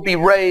who will be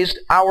raised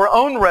our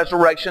own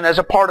resurrection as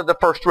a part of the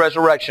first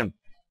resurrection.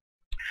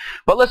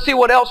 But let's see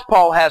what else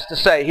Paul has to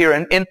say here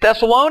in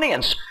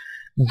Thessalonians.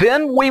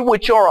 Then we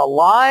which are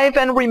alive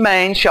and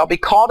remain shall be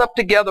caught up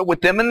together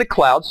with them in the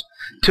clouds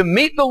to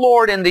meet the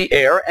Lord in the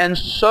air, and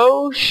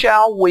so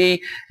shall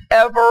we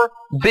ever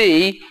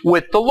be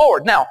with the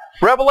Lord. Now,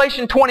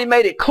 Revelation 20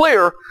 made it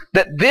clear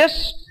that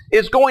this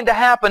is going to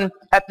happen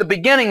at the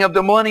beginning of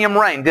the millennium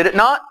reign, did it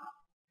not?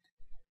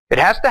 It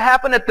has to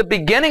happen at the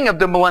beginning of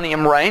the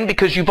millennium reign,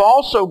 because you've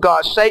also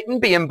got Satan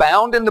being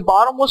bound in the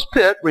bottomless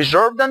pit,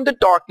 reserved unto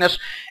darkness,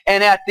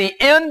 and at the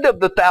end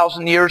of the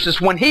 1,000 years is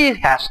when he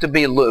has to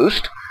be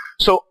loosed.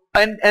 So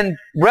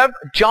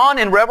John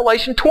in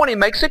Revelation 20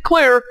 makes it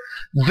clear,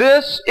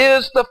 this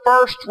is the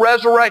first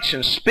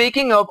resurrection.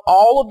 Speaking of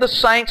all of the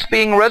saints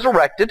being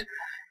resurrected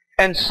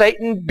and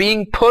Satan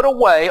being put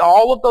away,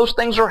 all of those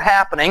things are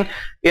happening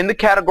in the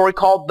category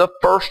called the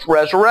first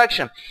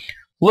resurrection.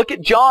 Look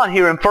at John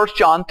here in 1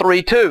 John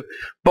 3:2.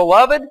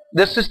 Beloved,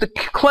 this is the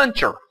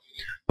clincher.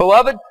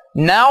 Beloved,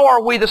 now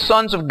are we the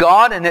sons of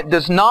God, and it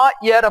does not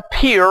yet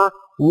appear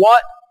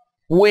what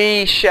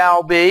we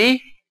shall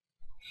be.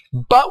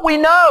 But we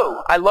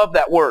know. I love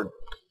that word.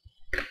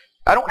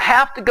 I don't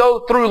have to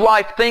go through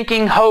life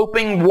thinking,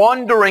 hoping,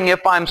 wondering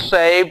if I'm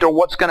saved or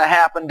what's going to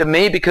happen to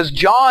me, because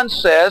John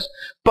says,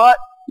 but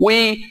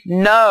we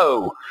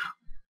know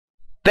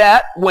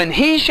that when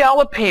he shall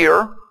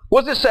appear,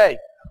 what does it say?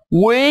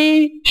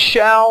 We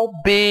shall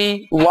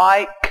be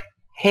like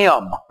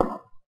him,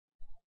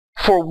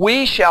 for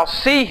we shall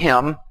see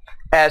him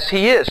as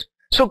he is.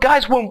 So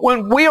guys,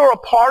 when we are a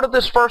part of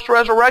this first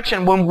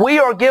resurrection, when we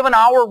are given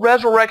our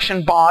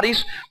resurrection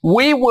bodies,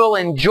 we will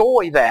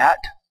enjoy that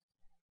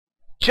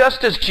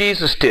just as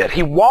Jesus did.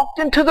 He walked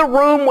into the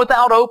room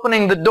without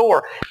opening the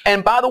door.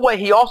 And by the way,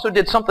 he also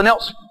did something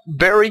else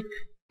very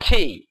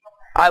key.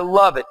 I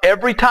love it.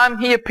 Every time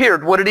he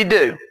appeared, what did he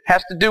do? It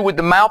has to do with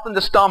the mouth and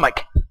the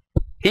stomach.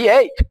 He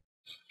ate.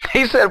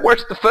 He said,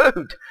 where's the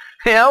food?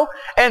 You know?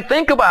 And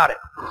think about it.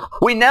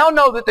 We now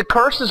know that the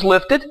curse is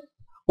lifted.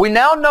 We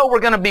now know we're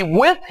going to be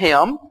with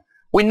him.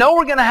 We know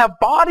we're going to have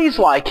bodies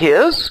like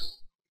his.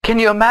 Can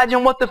you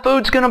imagine what the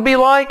food's going to be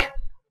like?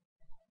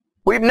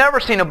 We've never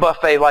seen a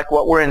buffet like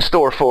what we're in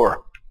store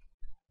for.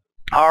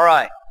 All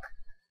right.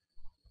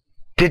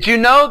 Did you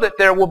know that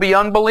there will be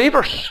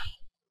unbelievers?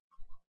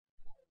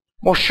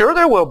 Well, sure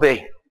there will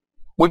be.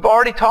 We've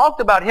already talked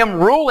about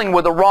him ruling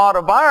with a rod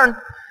of iron,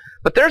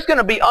 but there's going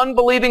to be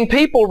unbelieving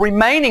people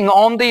remaining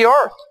on the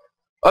earth.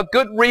 A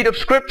good read of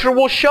Scripture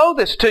will show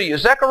this to you.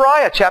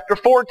 Zechariah chapter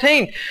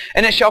 14.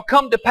 And it shall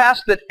come to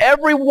pass that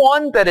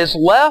everyone that is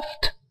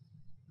left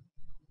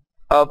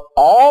of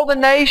all the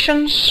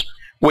nations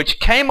which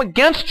came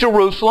against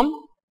Jerusalem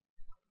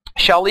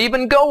shall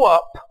even go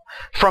up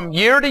from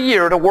year to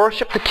year to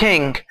worship the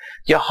King,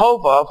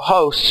 Jehovah of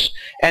hosts,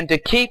 and to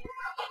keep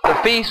the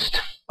Feast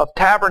of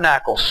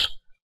Tabernacles.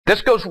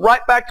 This goes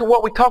right back to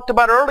what we talked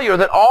about earlier,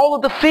 that all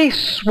of the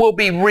feasts will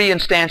be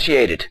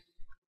reinstantiated.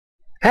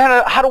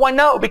 How do I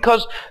know?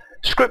 Because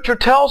Scripture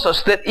tells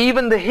us that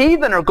even the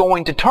heathen are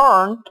going to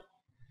turn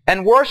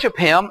and worship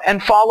him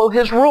and follow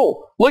his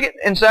rule. Look at,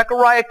 and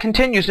Zechariah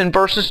continues in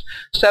verses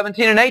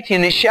 17 and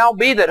 18, it shall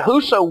be that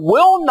whoso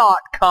will not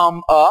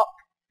come up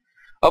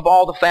of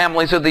all the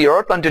families of the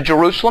earth unto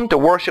Jerusalem to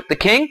worship the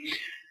King,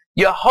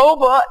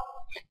 Jehovah,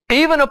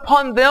 even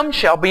upon them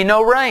shall be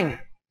no rain.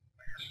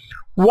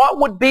 What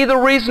would be the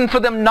reason for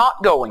them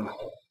not going?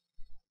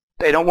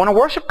 They don't want to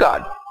worship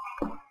God.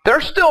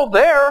 They're still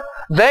there.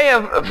 They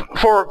have,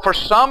 for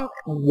some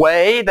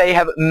way, they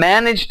have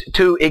managed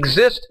to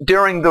exist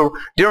during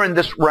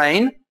this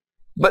reign.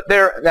 But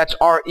that's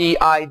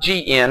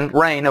R-E-I-G-N,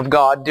 reign of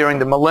God during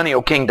the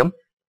millennial kingdom.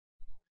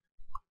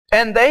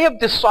 And they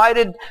have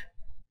decided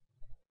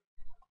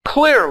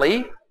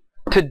clearly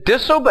to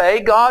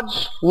disobey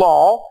God's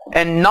law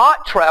and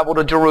not travel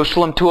to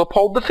Jerusalem to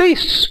uphold the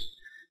feasts.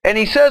 And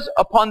he says,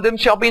 upon them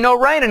shall be no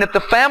rain. And if the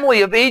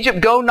family of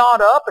Egypt go not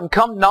up and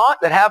come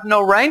not, that have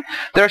no rain,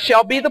 there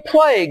shall be the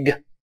plague,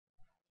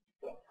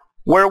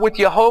 wherewith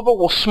Jehovah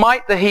will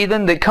smite the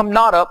heathen that come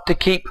not up to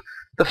keep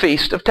the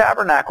Feast of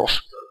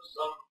Tabernacles.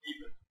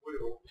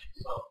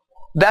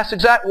 That's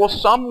exact. Well,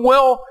 some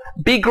will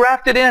be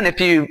grafted in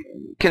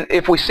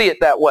if we see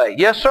it that way.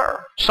 Yes,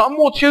 sir. Some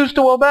will choose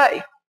to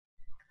obey.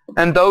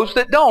 And those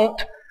that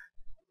don't,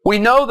 we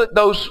know that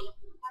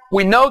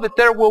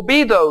there will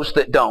be those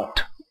that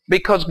don't.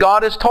 Because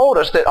God has told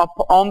us that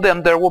on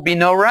them there will be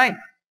no rain.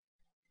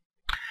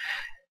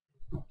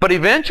 But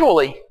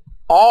eventually,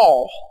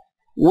 all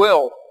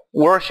will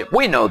worship.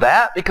 We know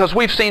that because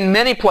we've seen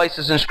many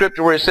places in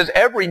Scripture where it says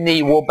every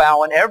knee will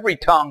bow and every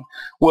tongue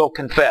will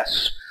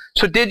confess.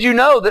 So did you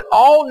know that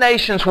all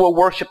nations will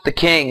worship the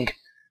King?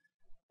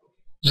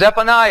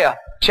 Zephaniah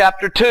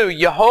chapter 2,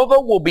 Jehovah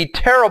will be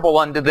terrible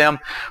unto them,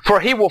 for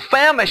he will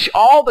famish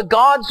all the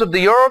gods of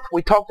the earth.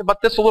 We talked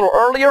about this a little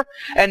earlier.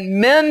 And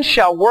men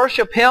shall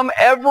worship him,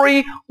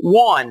 every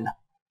one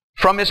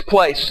from his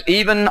place,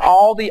 even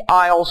all the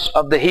isles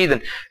of the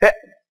heathen.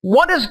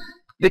 What does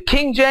the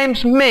King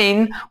James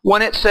mean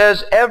when it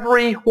says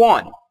every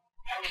one?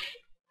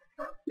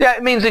 Yeah,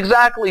 it means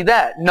exactly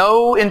that.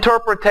 No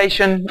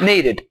interpretation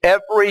needed.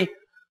 Every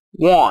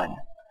one.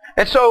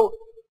 And so,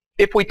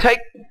 if we take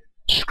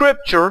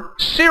Scripture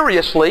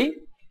seriously,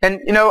 and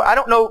I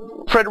don't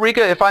know,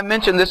 Frederica, if I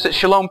mentioned this at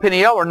Shalom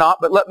Peniel or not,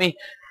 but let me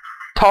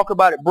talk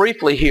about it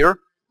briefly here.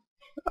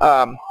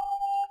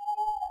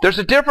 There's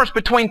a difference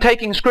between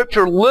taking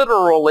Scripture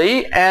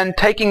literally and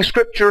taking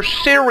Scripture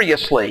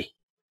seriously.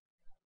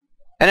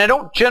 And I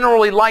don't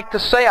generally like to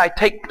say I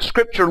take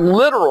Scripture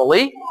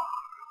literally,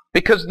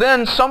 because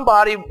then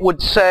somebody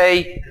would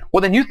say,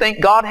 well, then you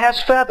think God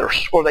has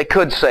feathers. Or they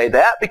could say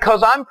that,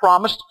 because I'm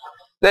promised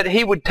that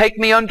he would take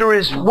me under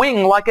his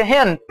wing like a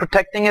hen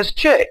protecting his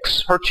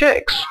chicks, her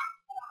chicks.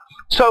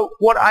 So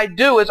what I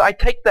do is I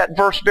take that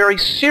verse very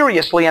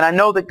seriously, and I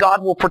know that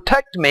God will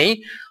protect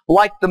me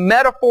like the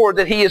metaphor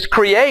that he is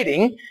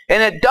creating,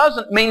 and it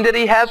doesn't mean that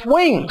he has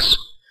wings.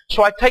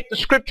 So I take the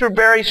Scripture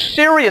very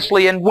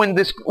seriously, and when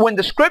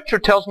the Scripture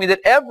tells me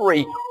that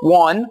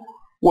everyone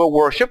will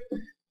worship,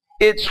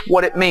 it's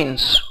what it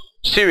means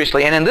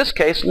seriously, and in this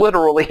case,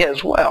 literally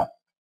as well.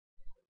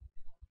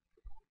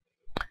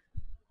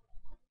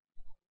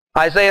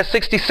 Isaiah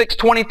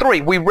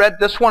 66:23. We read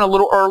this one a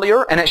little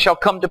earlier. And it shall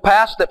come to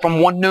pass that from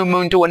one new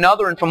moon to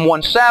another and from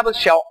one Sabbath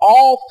shall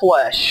all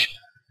flesh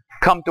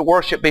come to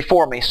worship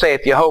before me,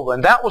 saith Jehovah.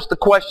 And that was the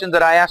question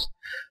that I asked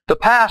the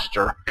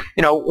pastor.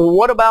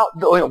 What about,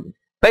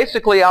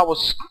 basically I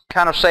was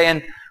kind of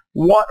saying,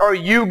 what are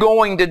you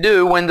going to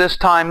do when this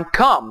time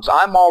comes?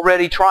 I'm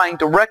already trying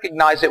to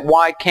recognize it.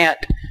 Why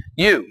can't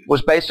you?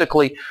 Was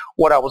basically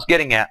what I was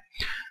getting at.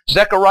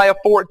 Zechariah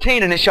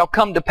 14, and it shall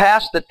come to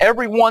pass that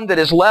every one that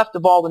is left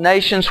of all the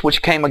nations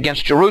which came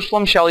against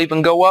Jerusalem shall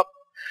even go up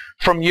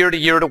from year to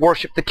year to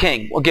worship the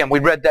King. Again, we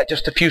read that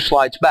just a few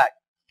slides back.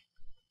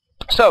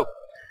 So,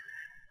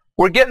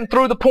 we're getting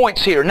through the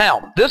points here.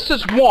 Now, this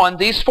is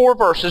these 4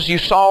 verses you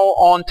saw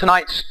on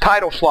tonight's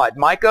title slide.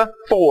 Micah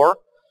 4,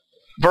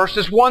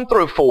 verses 1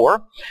 through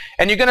 4.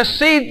 And you're going to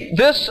see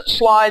this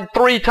slide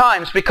 3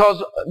 times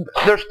because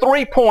there's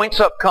 3 points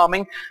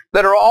upcoming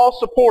that are all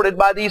supported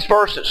by these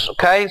verses.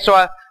 Okay? So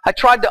I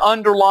tried to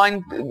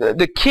underline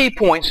the key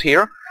points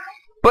here.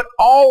 But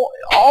all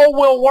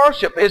will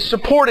worship is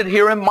supported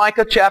here in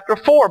Micah chapter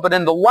 4. But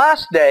in the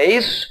last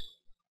days,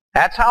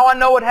 that's how I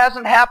know it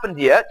hasn't happened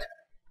yet.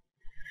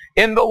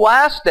 In the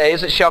last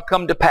days it shall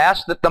come to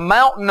pass that the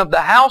mountain of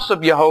the house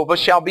of Jehovah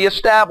shall be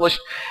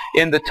established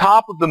in the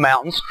top of the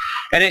mountains,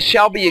 and it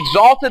shall be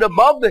exalted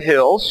above the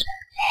hills,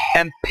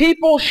 and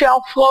people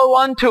shall flow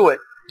unto it.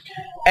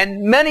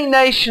 And many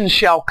nations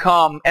shall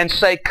come and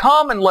say,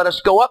 Come and let us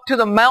go up to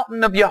the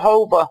mountain of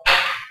Jehovah,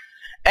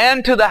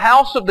 and to the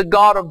house of the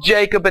God of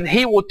Jacob, and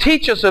he will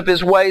teach us of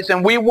his ways,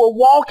 and we will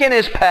walk in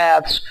his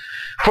paths.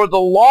 For the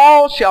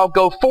law shall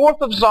go forth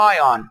of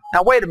Zion.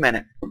 Now wait a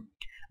minute.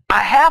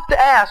 I have to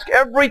ask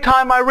every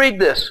time I read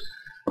this.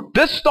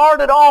 This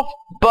started off,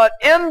 but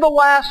in the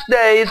last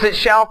days it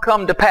shall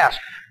come to pass.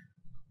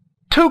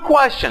 2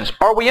 questions.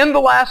 Are we in the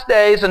last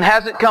days and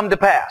has it come to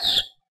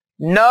pass?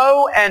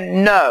 No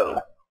and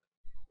no.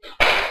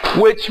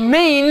 Which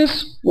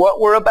means what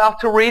we're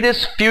about to read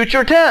is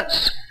future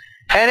tense.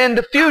 And in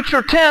the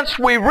future tense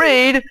we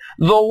read,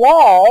 the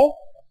law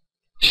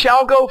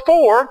shall go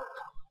forth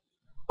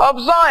of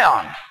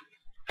Zion.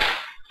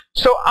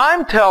 So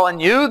I'm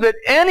telling you that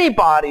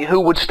anybody who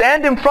would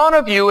stand in front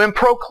of you and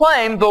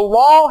proclaim the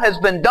law has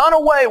been done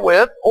away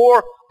with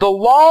or the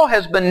law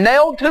has been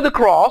nailed to the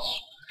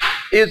cross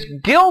is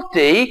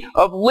guilty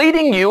of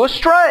leading you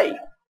astray.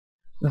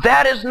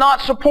 That is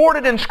not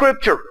supported in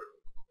Scripture.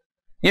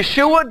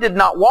 Yeshua did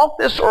not walk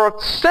this earth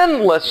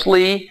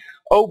sinlessly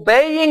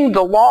obeying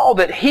the law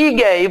that he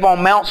gave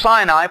on Mount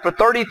Sinai for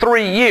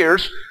 33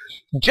 years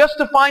just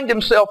to find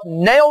himself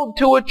nailed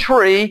to a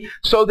tree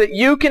so that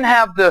you can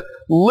have the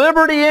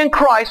liberty in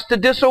Christ to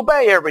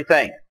disobey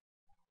everything.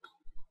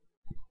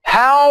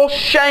 How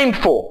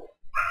shameful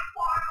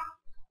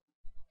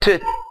to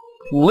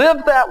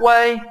live that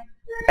way,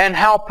 and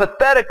how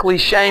pathetically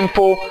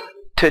shameful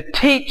to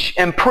teach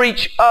and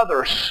preach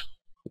others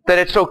that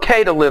it's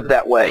okay to live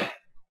that way.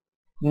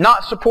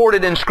 Not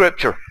supported in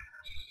Scripture.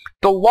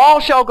 The law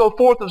shall go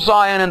forth of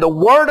Zion, and the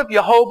word of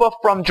Jehovah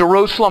from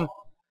Jerusalem.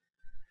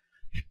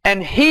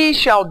 And he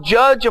shall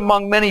judge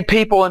among many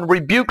people and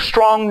rebuke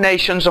strong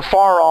nations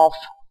afar off.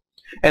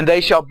 And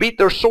they shall beat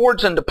their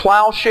swords into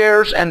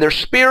plowshares and their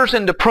spears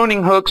into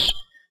pruning hooks.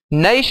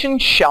 Nation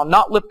shall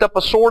not lift up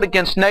a sword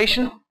against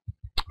nation,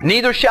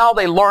 neither shall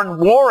they learn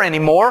war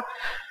anymore.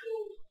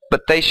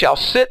 But they shall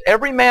sit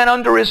every man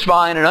under his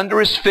vine and under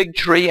his fig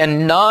tree,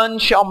 and none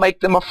shall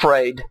make them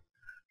afraid.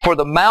 For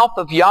the mouth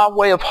of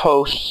Yahweh of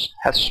hosts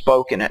hath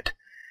spoken it.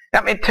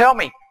 I mean, tell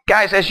me,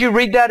 guys, as you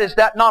read that, is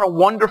that not a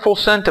wonderful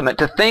sentiment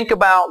to think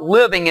about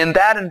living in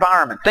that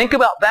environment? Think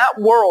about that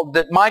world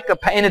that Micah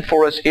painted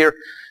for us here.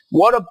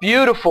 What a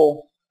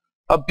beautiful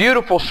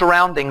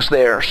surroundings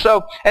there.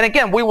 So, and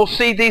again, we will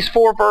see these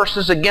 4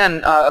 verses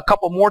again a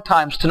couple more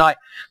times tonight.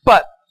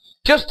 But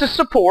just to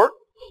support,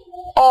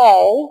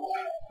 all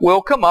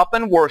will come up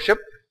and worship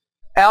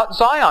at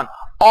Zion.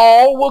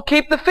 All will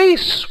keep the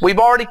feasts. We've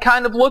already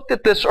kind of looked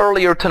at this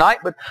earlier tonight,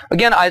 but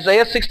again,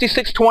 Isaiah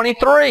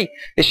 66:23,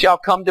 it shall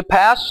come to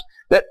pass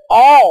that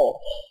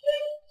all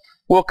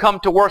will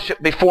come to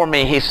worship before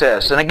me, he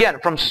says. And again,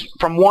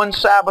 from one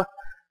Sabbath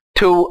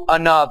to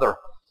another.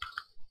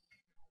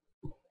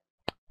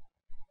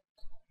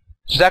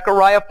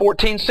 Zechariah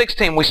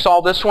 14:16, we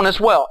saw this one as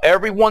well.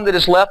 Everyone that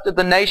is left of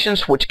the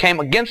nations which came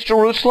against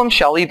Jerusalem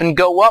shall even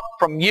go up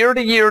from year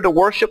to year to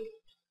worship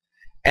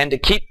and to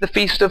keep the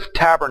Feast of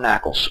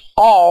Tabernacles.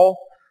 All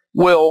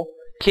will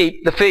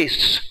keep the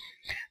feasts.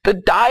 The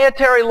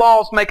dietary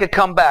laws make a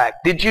comeback.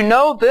 Did you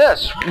know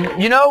this?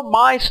 You know,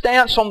 my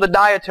stance on the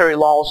dietary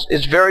laws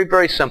is very,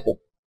 very simple.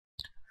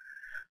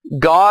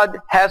 God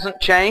hasn't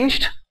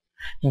changed.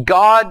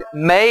 God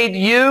made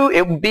you.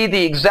 It would be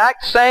the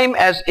exact same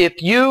as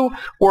if you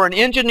were an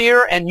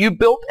engineer and you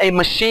built a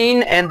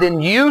machine and then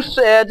you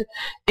said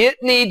it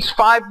needs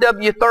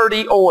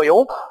 5W30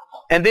 oil,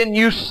 and then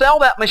you sell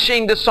that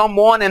machine to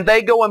someone and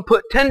they go and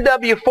put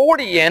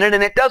 10W40 in it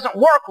and it doesn't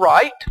work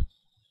right.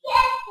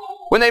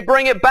 When they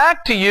bring it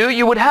back to you,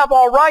 you would have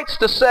all rights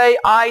to say,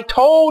 I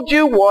told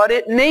you what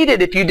it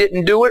needed. If you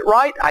didn't do it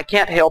right, I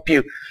can't help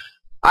you.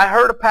 I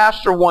heard a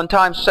pastor one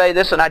time say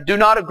this, and I do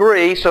not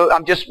agree, so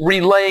I'm just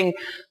relaying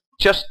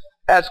just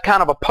as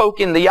kind of a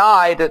poke in the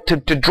eye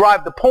to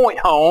drive the point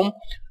home.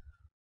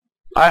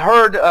 I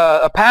heard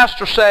a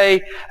pastor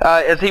say,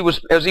 as he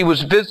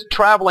was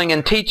traveling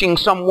and teaching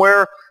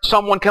somewhere,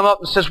 someone come up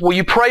and says, will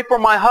you pray for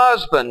my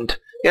husband?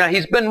 You know,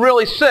 he's been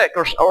really sick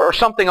or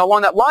something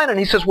along that line. And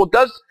he says, well,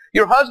 does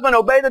your husband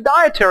obey the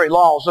dietary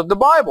laws of the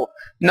Bible?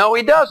 No,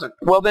 he doesn't.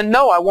 Well, then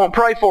no, I won't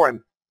pray for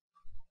him.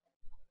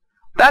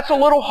 That's a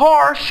little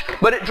harsh,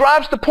 but it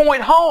drives the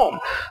point home.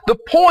 The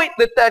point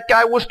that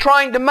guy was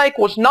trying to make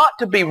was not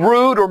to be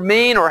rude or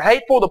mean or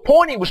hateful. The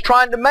point he was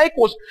trying to make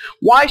was,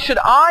 why should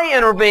I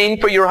intervene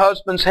for your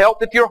husband's health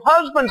if your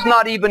husband's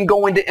not even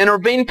going to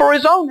intervene for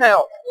his own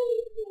health?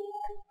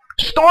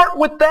 Start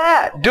with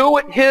that. Do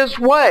it his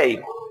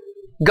way.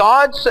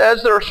 God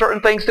says there are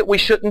certain things that we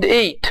shouldn't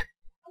eat.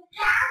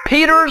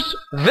 Peter's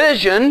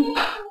vision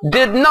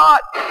did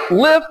not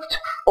lift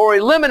or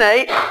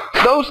eliminate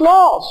those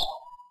laws.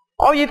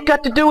 All you've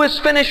got to do is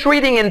finish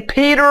reading, and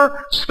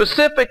Peter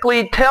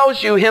specifically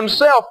tells you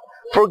himself,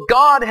 for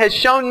God has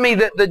shown me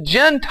that the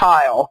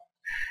Gentile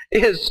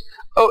is,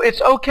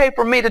 it's okay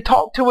for me to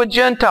talk to a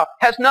Gentile.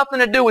 Has nothing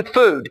to do with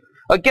food.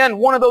 Again,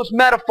 one of those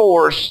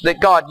metaphors that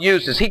God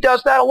uses. He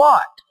does that a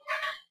lot.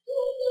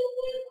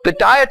 The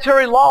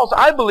dietary laws,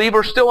 I believe,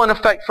 are still in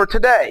effect for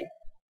today.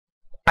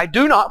 I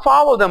do not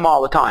follow them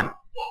all the time.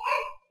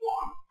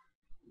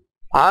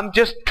 I'm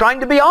just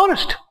trying to be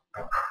honest.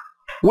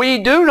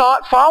 We do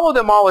not follow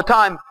them all the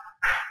time,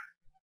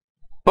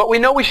 but we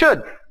know we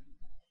should.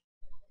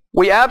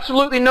 We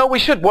absolutely know we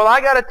should. Well, I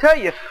got to tell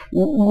you,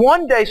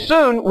 one day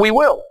soon we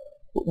will,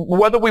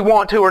 whether we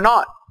want to or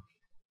not.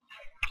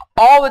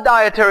 All the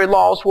dietary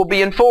laws will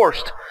be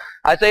enforced.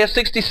 Isaiah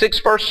 66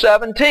 verse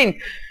 17.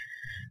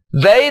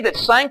 They that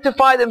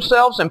sanctify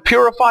themselves and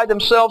purify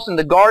themselves in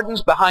the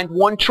gardens behind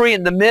one tree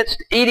in the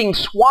midst, eating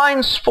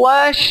swine's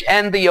flesh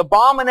and the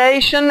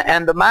abomination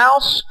and the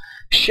mouse,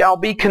 shall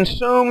be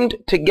consumed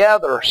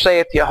together,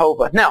 saith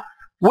Jehovah. Now,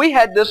 we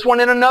had this one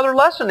in another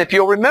lesson, if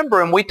you'll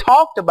remember, and we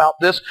talked about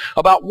this,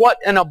 about what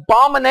an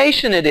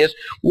abomination it is.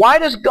 Why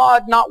does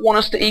God not want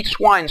us to eat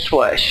swine's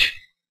flesh?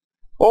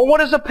 Or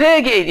what does a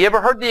pig eat? You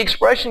ever heard the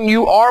expression,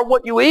 you are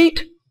what you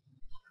eat?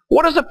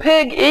 What does a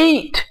pig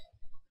eat?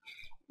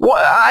 Well,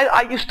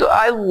 I still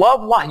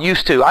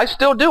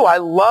do. I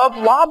love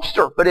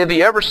lobster. But have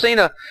you ever seen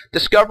a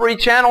Discovery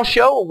Channel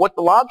show of what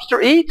the lobster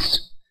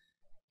eats?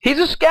 He's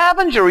a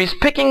scavenger. He's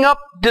picking up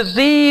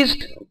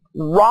diseased,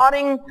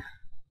 rotting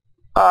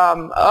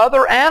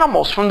other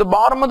animals from the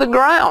bottom of the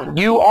ground.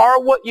 You are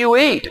what you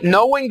eat.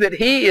 Knowing that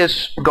he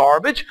is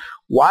garbage,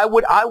 why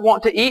would I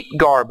want to eat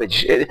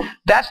garbage?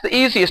 That's the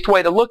easiest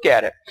way to look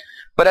at it.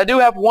 But I do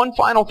have one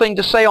final thing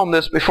to say on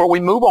this before we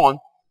move on.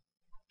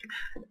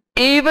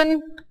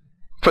 Even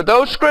for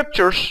those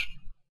scriptures,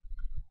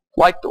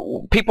 like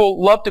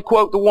people love to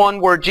quote the one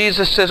where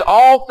Jesus says,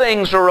 all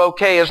things are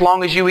okay as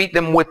long as you eat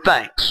them with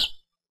thanks.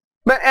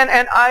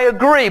 And I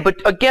agree, but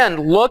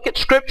again, look at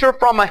Scripture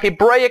from a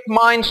Hebraic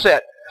mindset.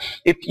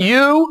 If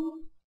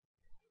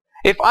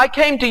I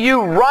came to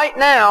you right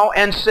now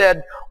and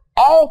said,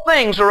 all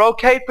things are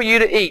okay for you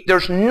to eat,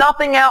 there's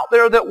nothing out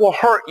there that will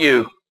hurt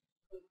you,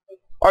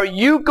 are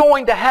you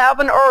going to have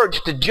an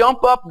urge to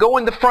jump up, go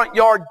in the front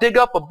yard, dig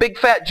up a big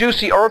fat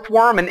juicy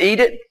earthworm and eat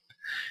it?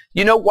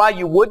 You know why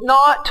you would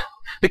not?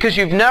 Because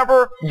you've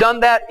never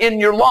done that in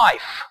your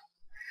life.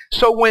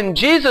 So when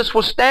Jesus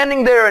was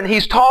standing there and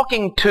he's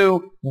talking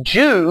to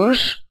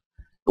Jews,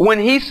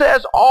 when he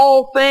says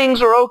all things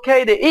are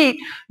okay to eat,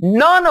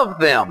 none of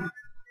them,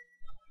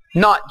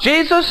 not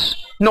Jesus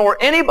nor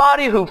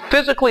anybody who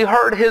physically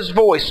heard his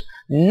voice,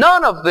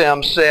 none of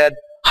them said,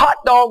 hot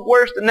dog,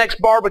 where's the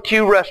next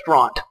barbecue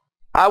restaurant?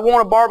 I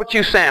want a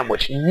barbecue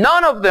sandwich.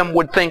 None of them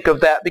would think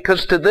of that,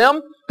 because to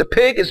them, the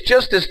pig is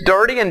just as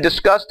dirty and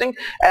disgusting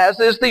as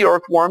is the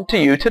earthworm to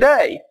you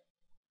today.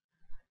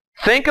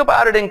 Think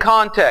about it in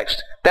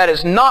context. That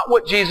is not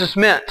what Jesus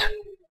meant.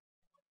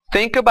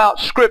 Think about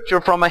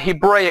Scripture from a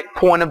Hebraic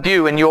point of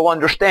view and you'll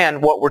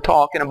understand what we're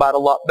talking about a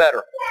lot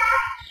better.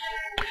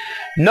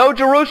 No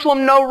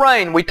Jerusalem, no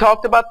rain. We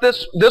talked about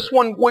this. This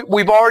one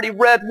we've already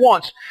read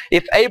once.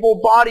 If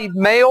able-bodied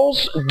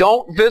males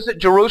don't visit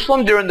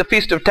Jerusalem during the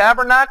Feast of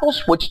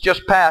Tabernacles, which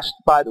just passed,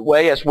 by the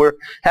way, as we're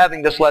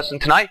having this lesson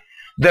tonight,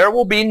 there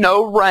will be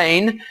no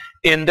rain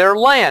in their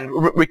land.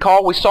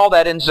 Recall we saw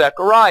that in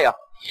Zechariah.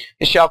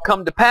 It shall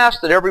come to pass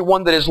that every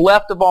one that is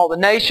left of all the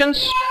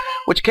nations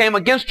which came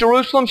against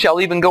Jerusalem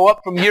shall even go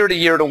up from year to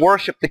year to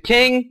worship the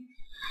King.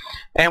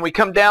 And we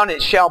come down,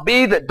 it shall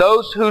be that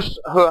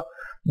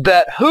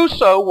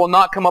whoso will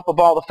not come up of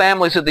all the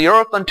families of the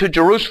earth unto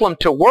Jerusalem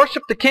to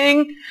worship the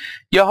King,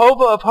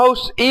 Jehovah of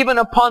hosts, even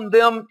upon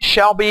them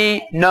shall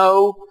be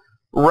no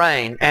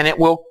rain. And it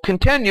will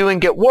continue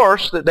and get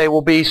worse, that they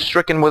will be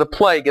stricken with a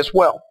plague as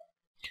well.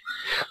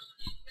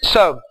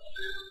 So,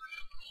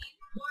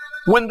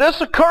 when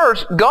this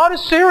occurs, God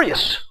is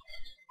serious.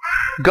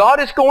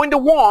 God is going to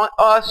want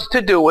us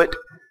to do it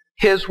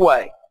His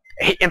way.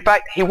 In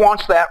fact, He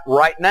wants that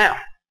right now.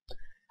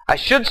 I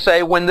should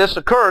say, when this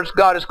occurs,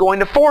 God is going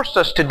to force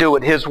us to do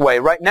it His way.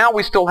 Right now,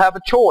 we still have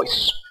a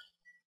choice.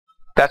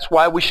 That's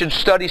why we should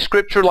study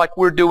Scripture like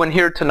we're doing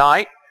here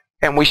tonight,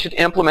 and we should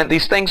implement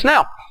these things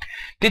now.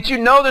 Did you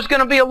know there's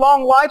going to be a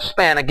long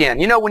lifespan again?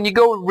 You know, when you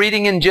go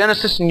reading in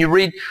Genesis and you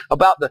read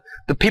about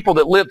the people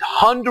that lived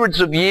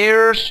hundreds of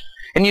years,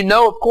 and you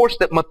know, of course,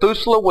 that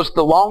Methuselah was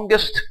the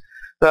longest,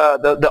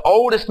 the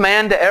oldest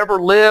man to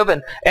ever live,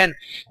 and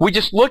we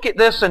just look at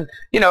this and,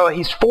 you know,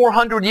 he's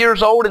 400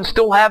 years old and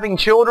still having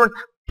children.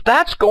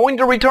 That's going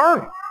to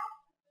return.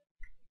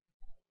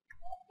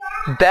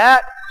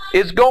 That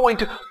is going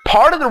to,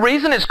 part of the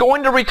reason it's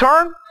going to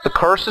return, the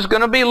curse is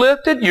going to be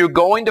lifted. You're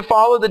going to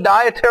follow the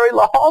dietary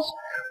laws.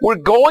 We're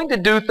going to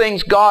do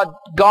things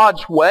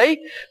God's way.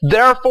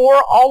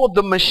 Therefore, all of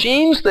the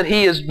machines that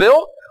He has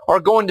built are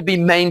going to be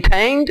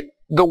maintained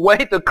the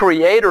way the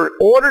Creator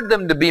ordered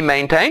them to be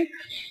maintained.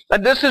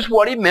 And this is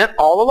what He meant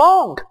all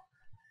along.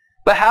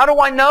 But how do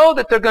I know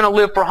that they're going to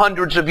live for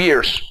hundreds of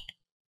years?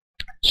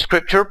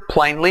 Scripture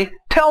plainly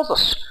tells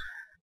us.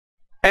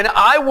 And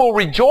I will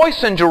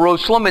rejoice in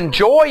Jerusalem and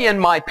joy in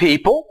my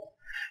people.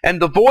 And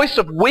the voice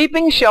of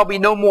weeping shall be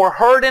no more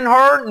heard in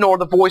her, nor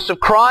the voice of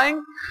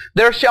crying.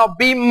 There shall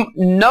be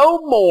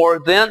no more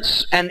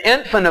thence an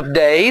infant of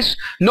days,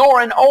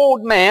 nor an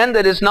old man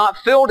that is not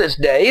filled his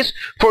days,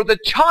 for the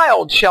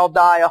child shall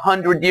die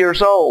 100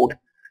 years old.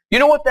 You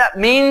know what that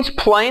means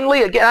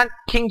plainly? Again,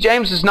 King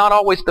James is not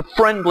always the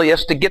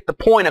friendliest to get the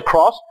point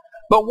across.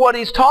 But what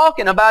he's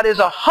talking about is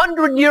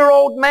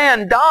 100-year-old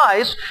man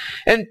dies,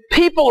 and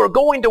people are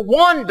going to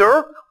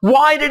wonder,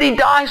 why did he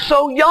die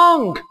so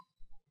young?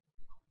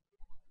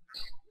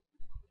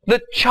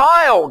 The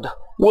child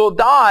will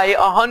die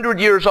 100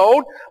 years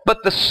old,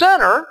 but the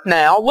sinner,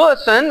 now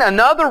listen,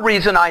 another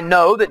reason I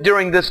know that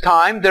during this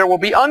time there will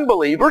be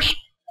unbelievers,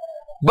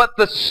 but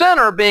the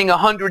sinner being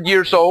 100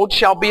 years old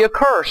shall be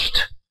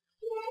accursed.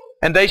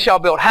 And they shall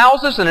build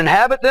houses and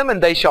inhabit them,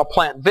 and they shall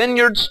plant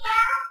vineyards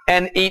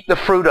and eat the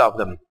fruit of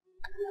them.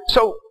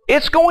 So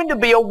it's going to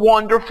be a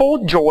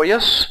wonderful,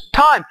 joyous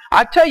time.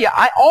 I tell you,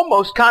 I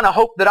almost kind of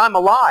hope that I'm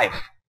alive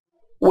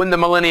when the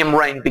millennium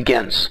reign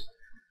begins.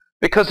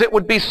 Because it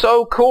would be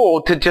so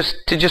cool to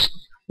just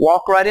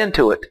walk right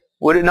into it.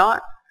 Would it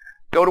not?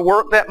 Go to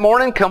work that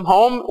morning, come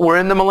home, we're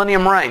in the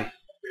millennium reign.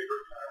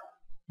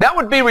 That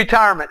would be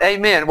retirement.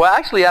 Amen. Well,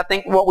 actually, I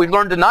think what we've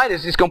learned tonight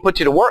is He's going to put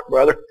you to work,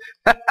 brother.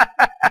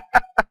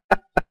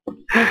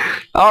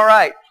 All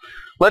right.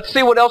 Let's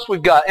see what else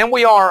we've got. And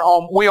we are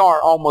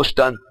almost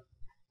done.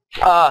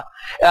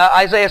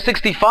 Isaiah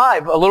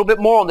 65, a little bit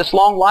more on this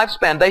long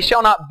lifespan. They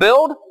shall not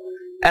build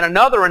and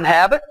another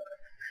inhabit.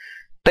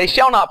 They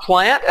shall not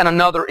plant and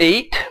another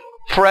eat.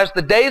 For as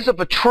the days of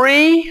a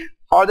tree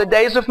are the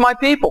days of my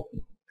people.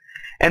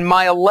 And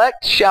my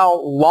elect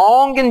shall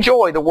long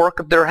enjoy the work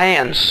of their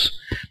hands.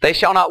 They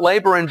shall not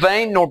labor in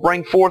vain, nor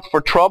bring forth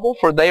for trouble,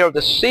 for they are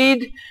the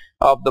seed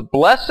of the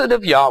blessed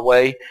of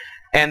Yahweh,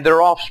 and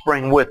their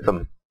offspring with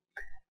them.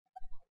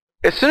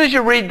 As soon as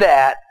you read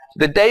that,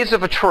 the days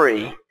of a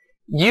tree,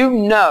 you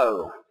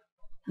know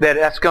that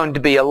that's going to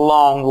be a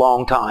long,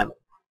 long time.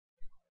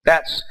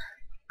 That's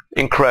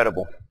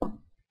incredible.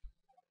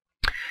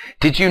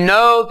 Did you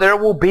know there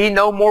will be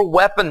no more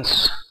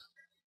weapons?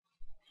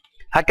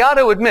 I got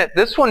to admit,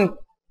 this one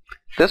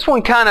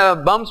kind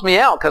of bums me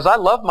out because I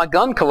love my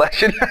gun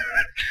collection.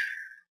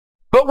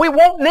 But we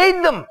won't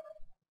need them.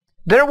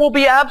 There will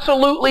be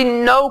absolutely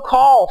no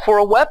call for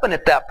a weapon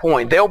at that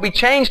point. They'll be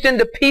changed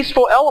into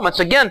peaceful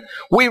elements. Again,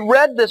 we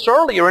read this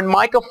earlier in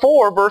Micah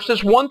 4,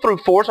 verses 1 through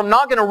 4, so I'm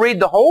not going to read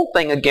the whole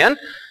thing again.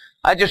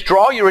 I just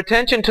draw your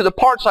attention to the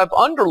parts I've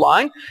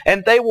underlined,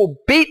 and they will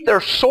beat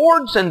their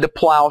swords into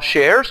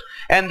plowshares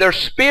and their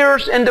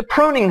spears into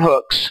pruning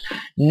hooks.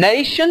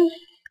 Nation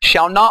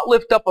shall not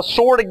lift up a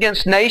sword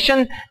against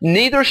nation,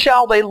 neither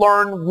shall they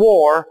learn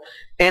war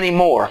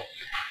anymore.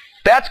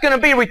 That's going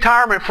to be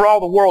retirement for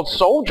all the world's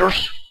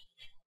soldiers.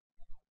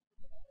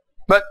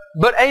 But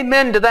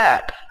amen to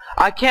that.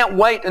 I can't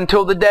wait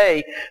until the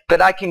day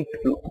that I can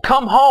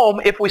come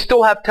home, if we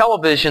still have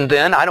television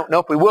then. I don't know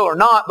if we will or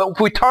not, but if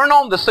we turn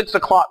on the 6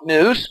 o'clock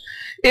news,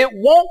 it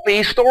won't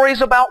be stories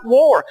about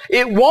war.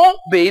 It won't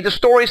be the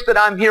stories that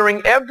I'm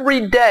hearing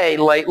every day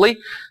lately.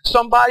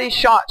 Somebody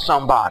shot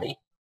somebody.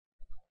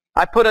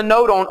 I put a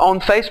note on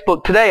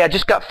Facebook today. I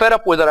just got fed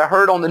up with it. I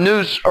heard on the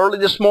news early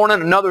this morning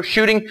another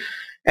shooting,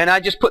 and I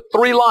just put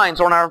 3 lines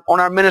on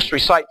our ministry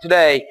site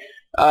today.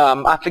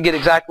 I forget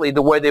exactly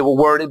the way they were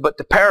worded, but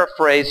to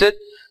paraphrase it,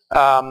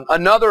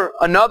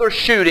 another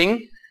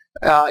shooting.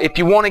 If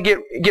you want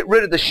to get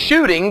rid of the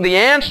shooting, the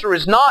answer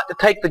is not to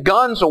take the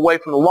guns away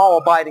from the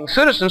law-abiding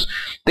citizens.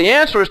 The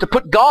answer is to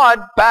put God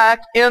back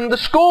in the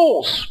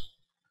schools.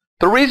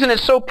 The reason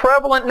it's so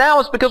prevalent now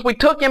is because we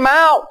took Him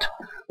out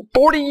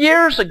 40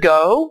 years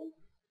ago.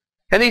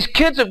 And these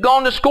kids have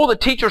gone to school. The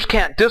teachers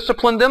can't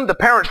discipline them. The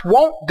parents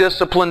won't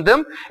discipline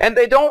them. And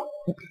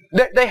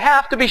they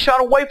have to be shut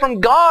away from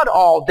God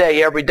all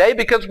day, every day,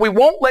 because we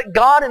won't let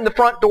God in the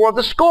front door of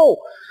the school.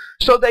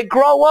 So they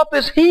grow up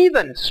as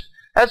heathens,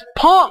 as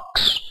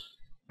punks.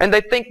 And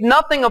they think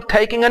nothing of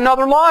taking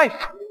another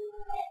life.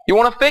 You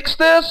want to fix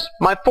this?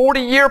 My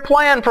 40-year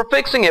plan for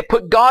fixing it.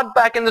 Put God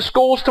back in the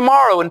schools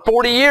tomorrow. In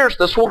 40 years,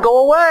 this will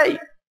go away.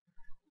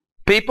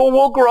 People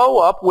will grow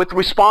up with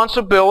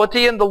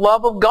responsibility and the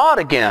love of God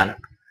again.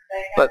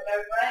 They have no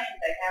rain.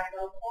 They have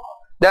no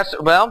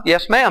water.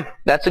 Yes, ma'am.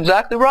 That's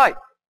exactly right.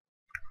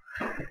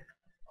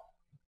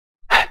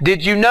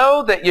 Did you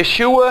know that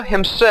Yeshua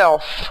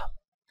Himself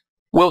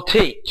will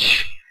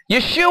teach?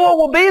 Yeshua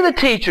will be the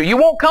teacher. You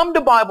won't come to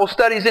Bible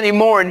studies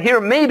anymore and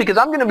hear me, because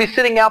I'm going to be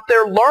sitting out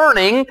there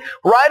learning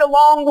right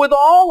along with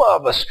all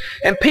of us.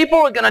 And people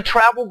are going to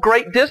travel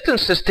great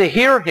distances to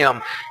hear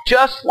Him,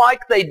 just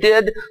like they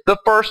did the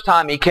first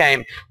time He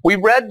came. We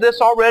read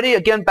this already,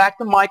 again, back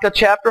to Micah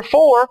chapter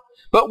 4.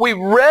 But we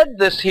read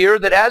this here,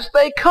 that as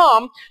they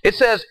come, it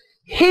says,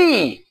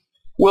 He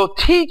will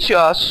teach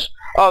us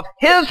of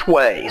His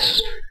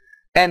ways,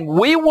 and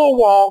we will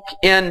walk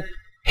in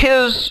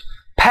His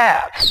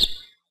paths.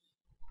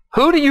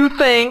 Who do you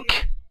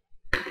think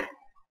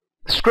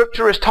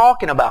Scripture is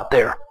talking about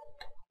there?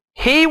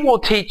 He will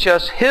teach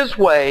us His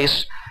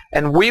ways,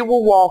 and we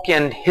will walk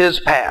in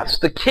His paths.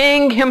 The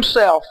King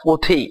Himself will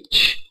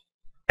teach.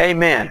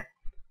 Amen.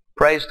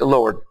 Praise the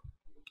Lord.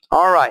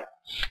 All right.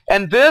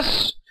 And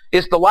this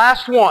is the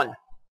last one.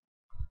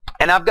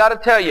 And I've got to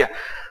tell you,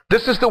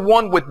 this is the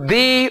one with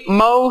the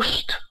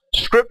most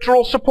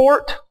scriptural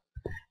support.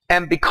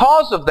 And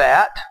because of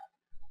that,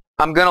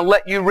 I'm going to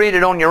let you read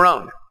it on your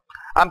own.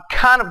 I'm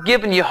kind of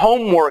giving you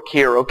homework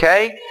here,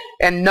 okay?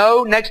 And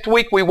no, next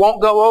week we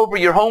won't go over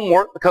your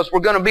homework because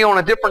we're going to be on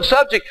a different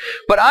subject.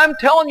 But I'm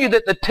telling you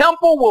that the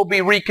temple will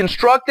be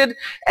reconstructed,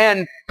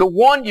 and the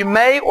one you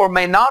may or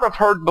may not have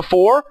heard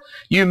before,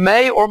 you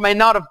may or may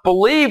not have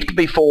believed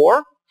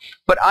before,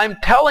 but I'm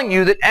telling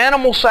you that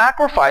animal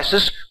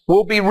sacrifices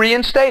will be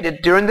reinstated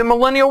during the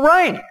millennial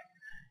reign.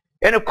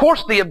 And of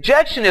course the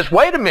objection is,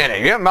 wait a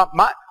minute,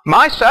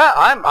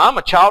 I'm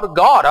a child of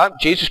God.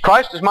 Jesus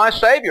Christ is my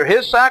Savior.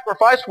 His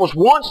sacrifice was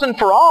once and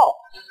for all.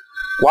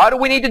 Why do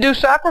we need to do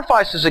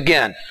sacrifices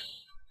again?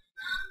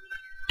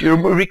 Do you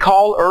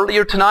recall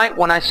earlier tonight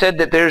when I said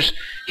that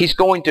He's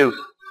going to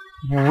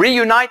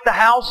reunite the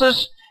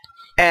houses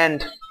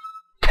and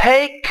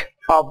take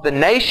of the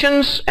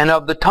nations and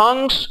of the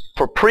tongues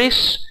for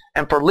priests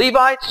and for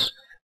Levites,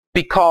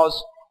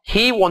 because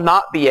He will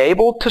not be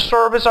able to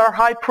serve as our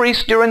high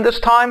priest during this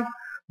time?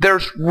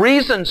 There's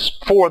reasons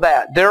for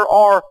that. There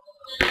are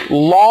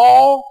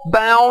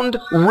law-bound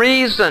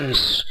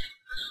reasons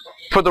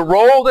for the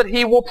role that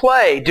He will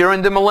play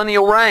during the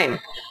millennial reign.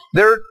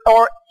 There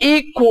are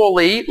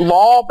equally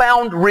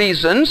law-bound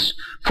reasons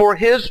for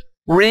His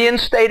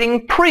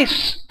reinstating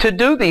priests to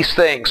do these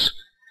things.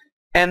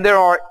 And there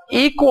are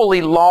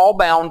equally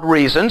law-bound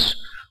reasons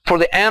for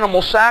the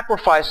animal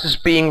sacrifices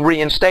being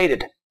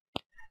reinstated.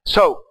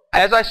 So,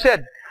 as I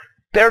said,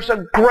 there's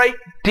a great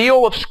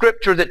deal of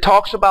Scripture that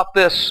talks about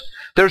this.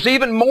 There's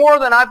even more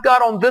than I've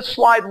got on this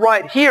slide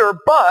right here,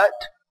 but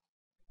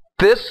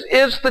this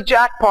is the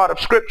jackpot of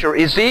Scripture.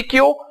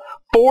 Ezekiel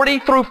 40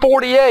 through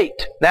 48.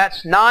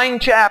 That's 9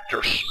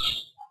 chapters.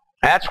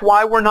 That's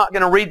why we're not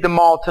going to read them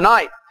all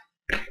tonight.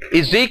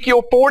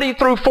 Ezekiel 40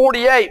 through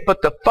 48,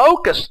 but the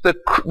focus,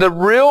 the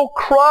real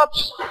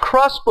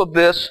crusp of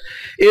this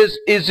is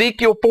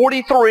Ezekiel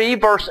 43,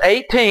 verse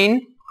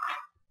 18,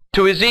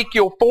 to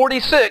Ezekiel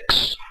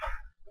 46,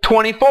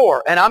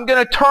 24. And I'm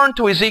going to turn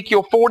to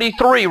Ezekiel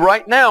 43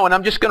 right now, and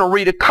I'm just going to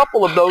read a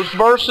couple of those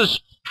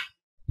verses.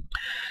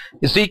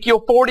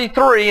 Ezekiel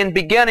 43, and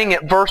beginning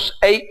at verse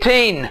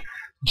 18.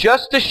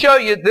 Just to show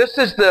you, this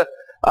is the,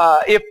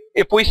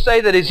 if we say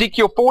that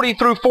Ezekiel 40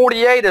 through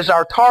 48 is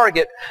our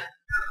target,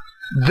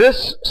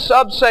 this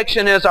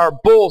subsection is our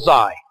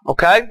bullseye,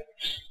 okay?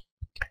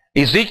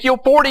 Ezekiel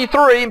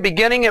 43,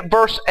 beginning at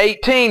verse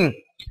 18.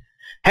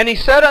 And he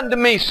said unto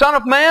me, Son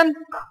of man,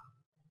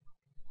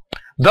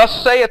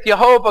 thus saith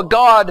Jehovah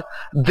God,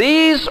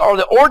 these are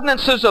the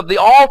ordinances of the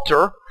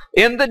altar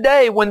in the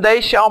day when they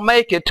shall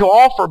make it, to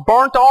offer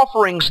burnt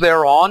offerings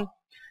thereon,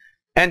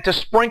 and to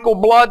sprinkle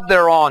blood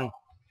thereon.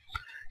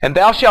 And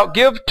thou shalt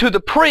give to the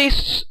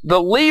priests,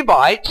 the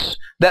Levites,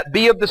 that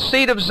be of the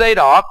seed of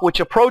Zadok, which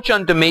approach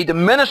unto me to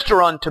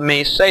minister unto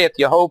me, saith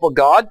Jehovah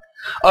God,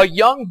 a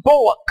young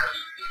bullock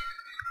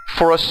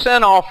for a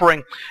sin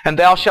offering. And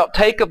thou shalt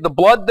take of the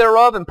blood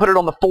thereof, and put it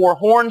on the 4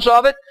 horns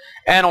of it,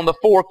 and on the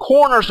 4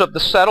 corners of the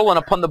settle, and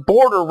upon the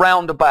border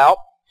round about.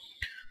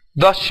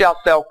 Thus shalt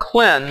thou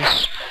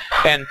cleanse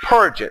and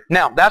purge it.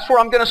 Now, that's where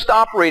I'm going to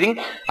stop reading.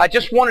 I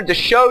just wanted to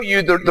show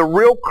you the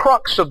real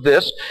crux of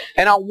this.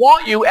 And I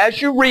want you,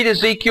 as you read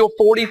Ezekiel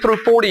 40 through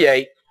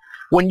 48,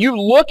 when you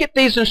look at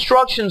these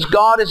instructions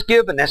God has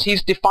given, as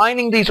He's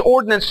defining these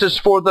ordinances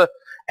for the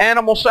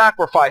animal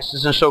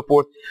sacrifices and so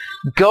forth,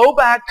 go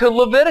back to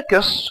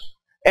Leviticus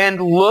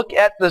and look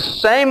at the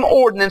same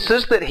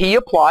ordinances that He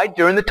applied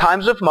during the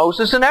times of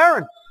Moses and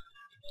Aaron.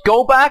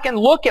 Go back and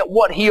look at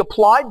what He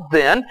applied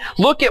then.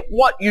 Look at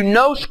what you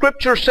know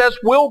Scripture says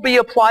will be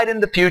applied in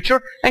the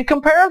future and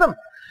compare them.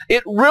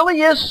 It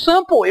really is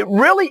simple. It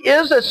really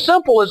is as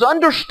simple as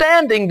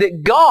understanding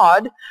that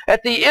God,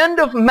 at the end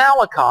of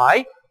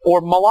Malachi,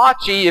 or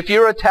Malachi if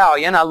you're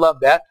Italian, I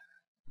love that,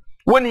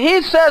 when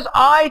He says,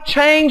 I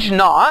change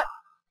not,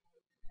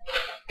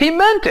 He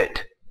meant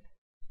it.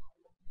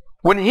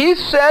 When He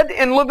said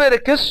in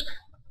Leviticus,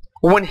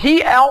 when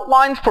He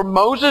outlined for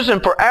Moses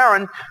and for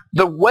Aaron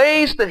the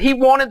ways that He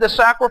wanted the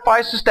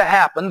sacrifices to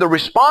happen, the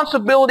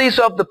responsibilities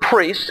of the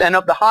priest and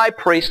of the high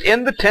priest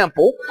in the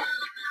temple,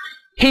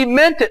 He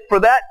meant it for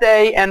that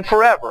day and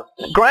forever.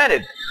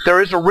 Granted,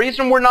 there is a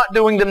reason we're not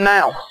doing them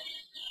now.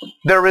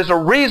 There is a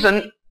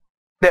reason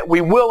that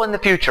we will in the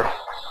future.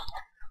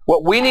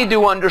 What we need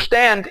to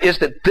understand is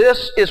that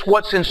this is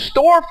what's in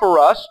store for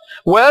us,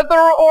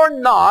 whether or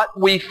not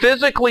we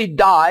physically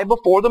die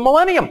before the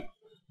millennium.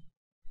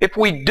 If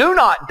we do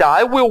not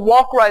die, we'll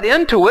walk right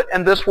into it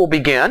and this will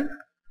begin.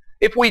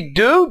 If we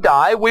do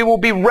die, we will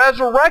be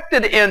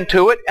resurrected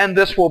into it and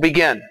this will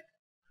begin.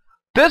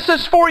 This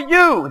is for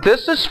you.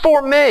 This is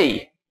for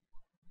me.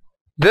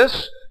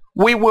 This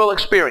we will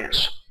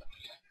experience.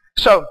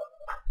 So,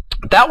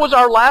 that was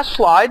our last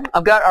slide.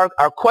 I've got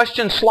our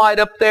question slide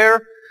up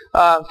there.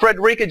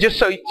 Frederica, just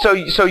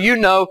so you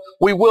know,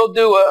 we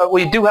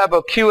do have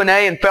a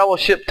Q&A and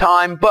fellowship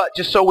time, but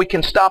just so we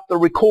can stop the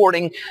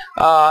recording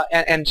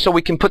and so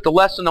we can put the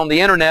lesson on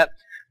the internet,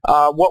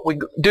 what we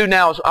do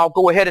now is I'll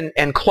go ahead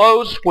and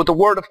close with a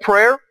word of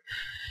prayer.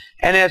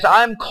 And as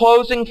I'm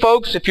closing,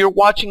 folks, if you're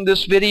watching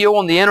this video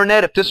on the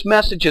internet, if this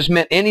message has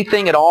meant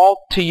anything at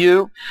all to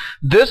you,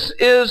 this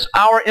is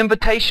our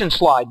invitation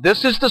slide.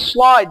 This is the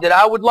slide that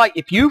I would like.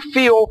 If you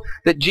feel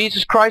that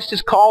Jesus Christ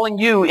is calling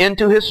you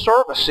into His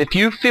service, if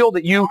you feel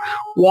that you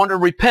want to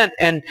repent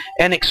and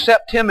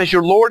accept Him as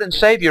your Lord and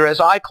Savior, as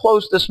I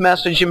close this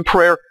message in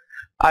prayer,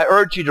 I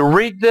urge you to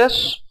read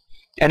this.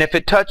 And if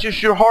it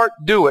touches your heart,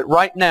 do it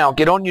right now.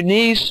 Get on your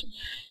knees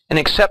and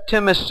accept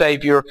Him as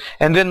Savior,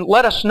 and then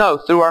let us know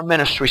through our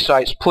ministry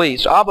sites,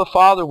 please. Abba,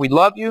 Father, we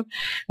love You,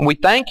 and we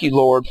thank You,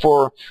 Lord,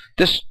 for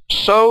this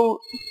so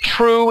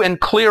true and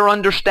clear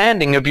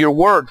understanding of Your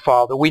Word,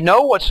 Father. We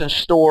know what's in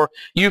store.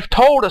 You've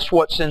told us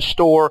what's in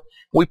store.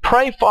 We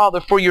pray, Father,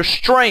 for Your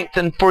strength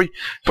and for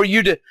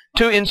You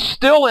to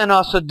instill in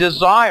us a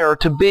desire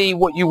to be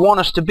what You want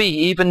us to be,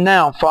 even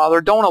now,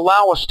 Father. Don't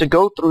allow us to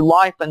go through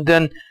life and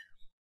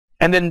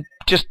then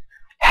just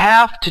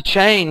have to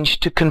change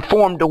to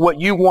conform to what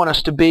You want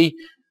us to be.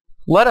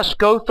 Let us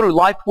go through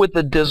life with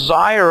a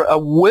desire, a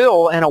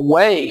will, and a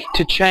way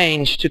to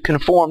change to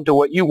conform to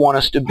what You want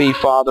us to be,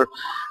 Father.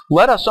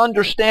 Let us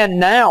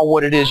understand now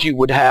what it is You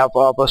would have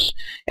of us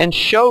and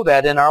show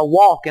that in our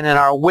walk and in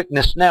our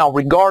witness now,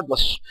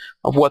 regardless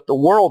of what the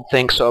world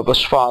thinks of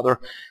us,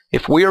 Father.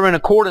 If we are in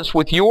accordance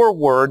with Your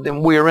Word,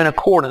 then we are in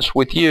accordance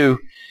with You.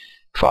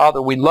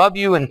 Father, we love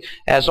You, and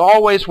as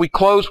always, we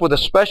close with a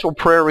special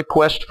prayer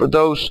request for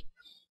those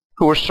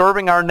who are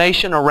serving our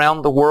nation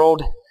around the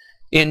world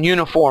in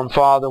uniform,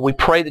 Father. We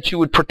pray that You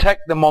would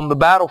protect them on the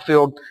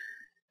battlefield,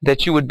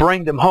 that You would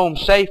bring them home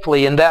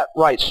safely, and that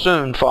right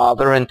soon,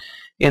 Father. And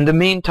in the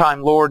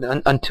meantime, Lord,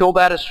 until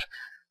that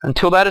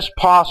is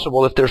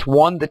possible, if there's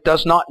one that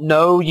does not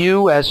know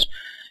You,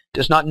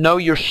 does not know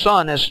Your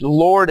Son as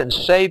Lord and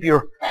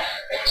Savior,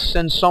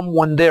 send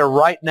someone there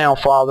right now,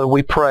 Father,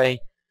 we pray.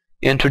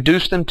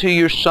 Introduce them to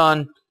Your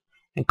Son,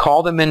 and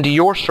call them into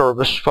Your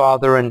service,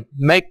 Father, and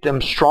make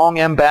them strong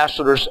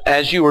ambassadors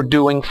as You are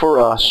doing for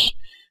us.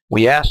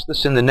 We ask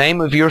this in the name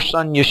of Your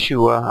Son,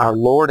 Yeshua, our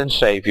Lord and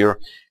Savior.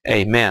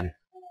 Amen.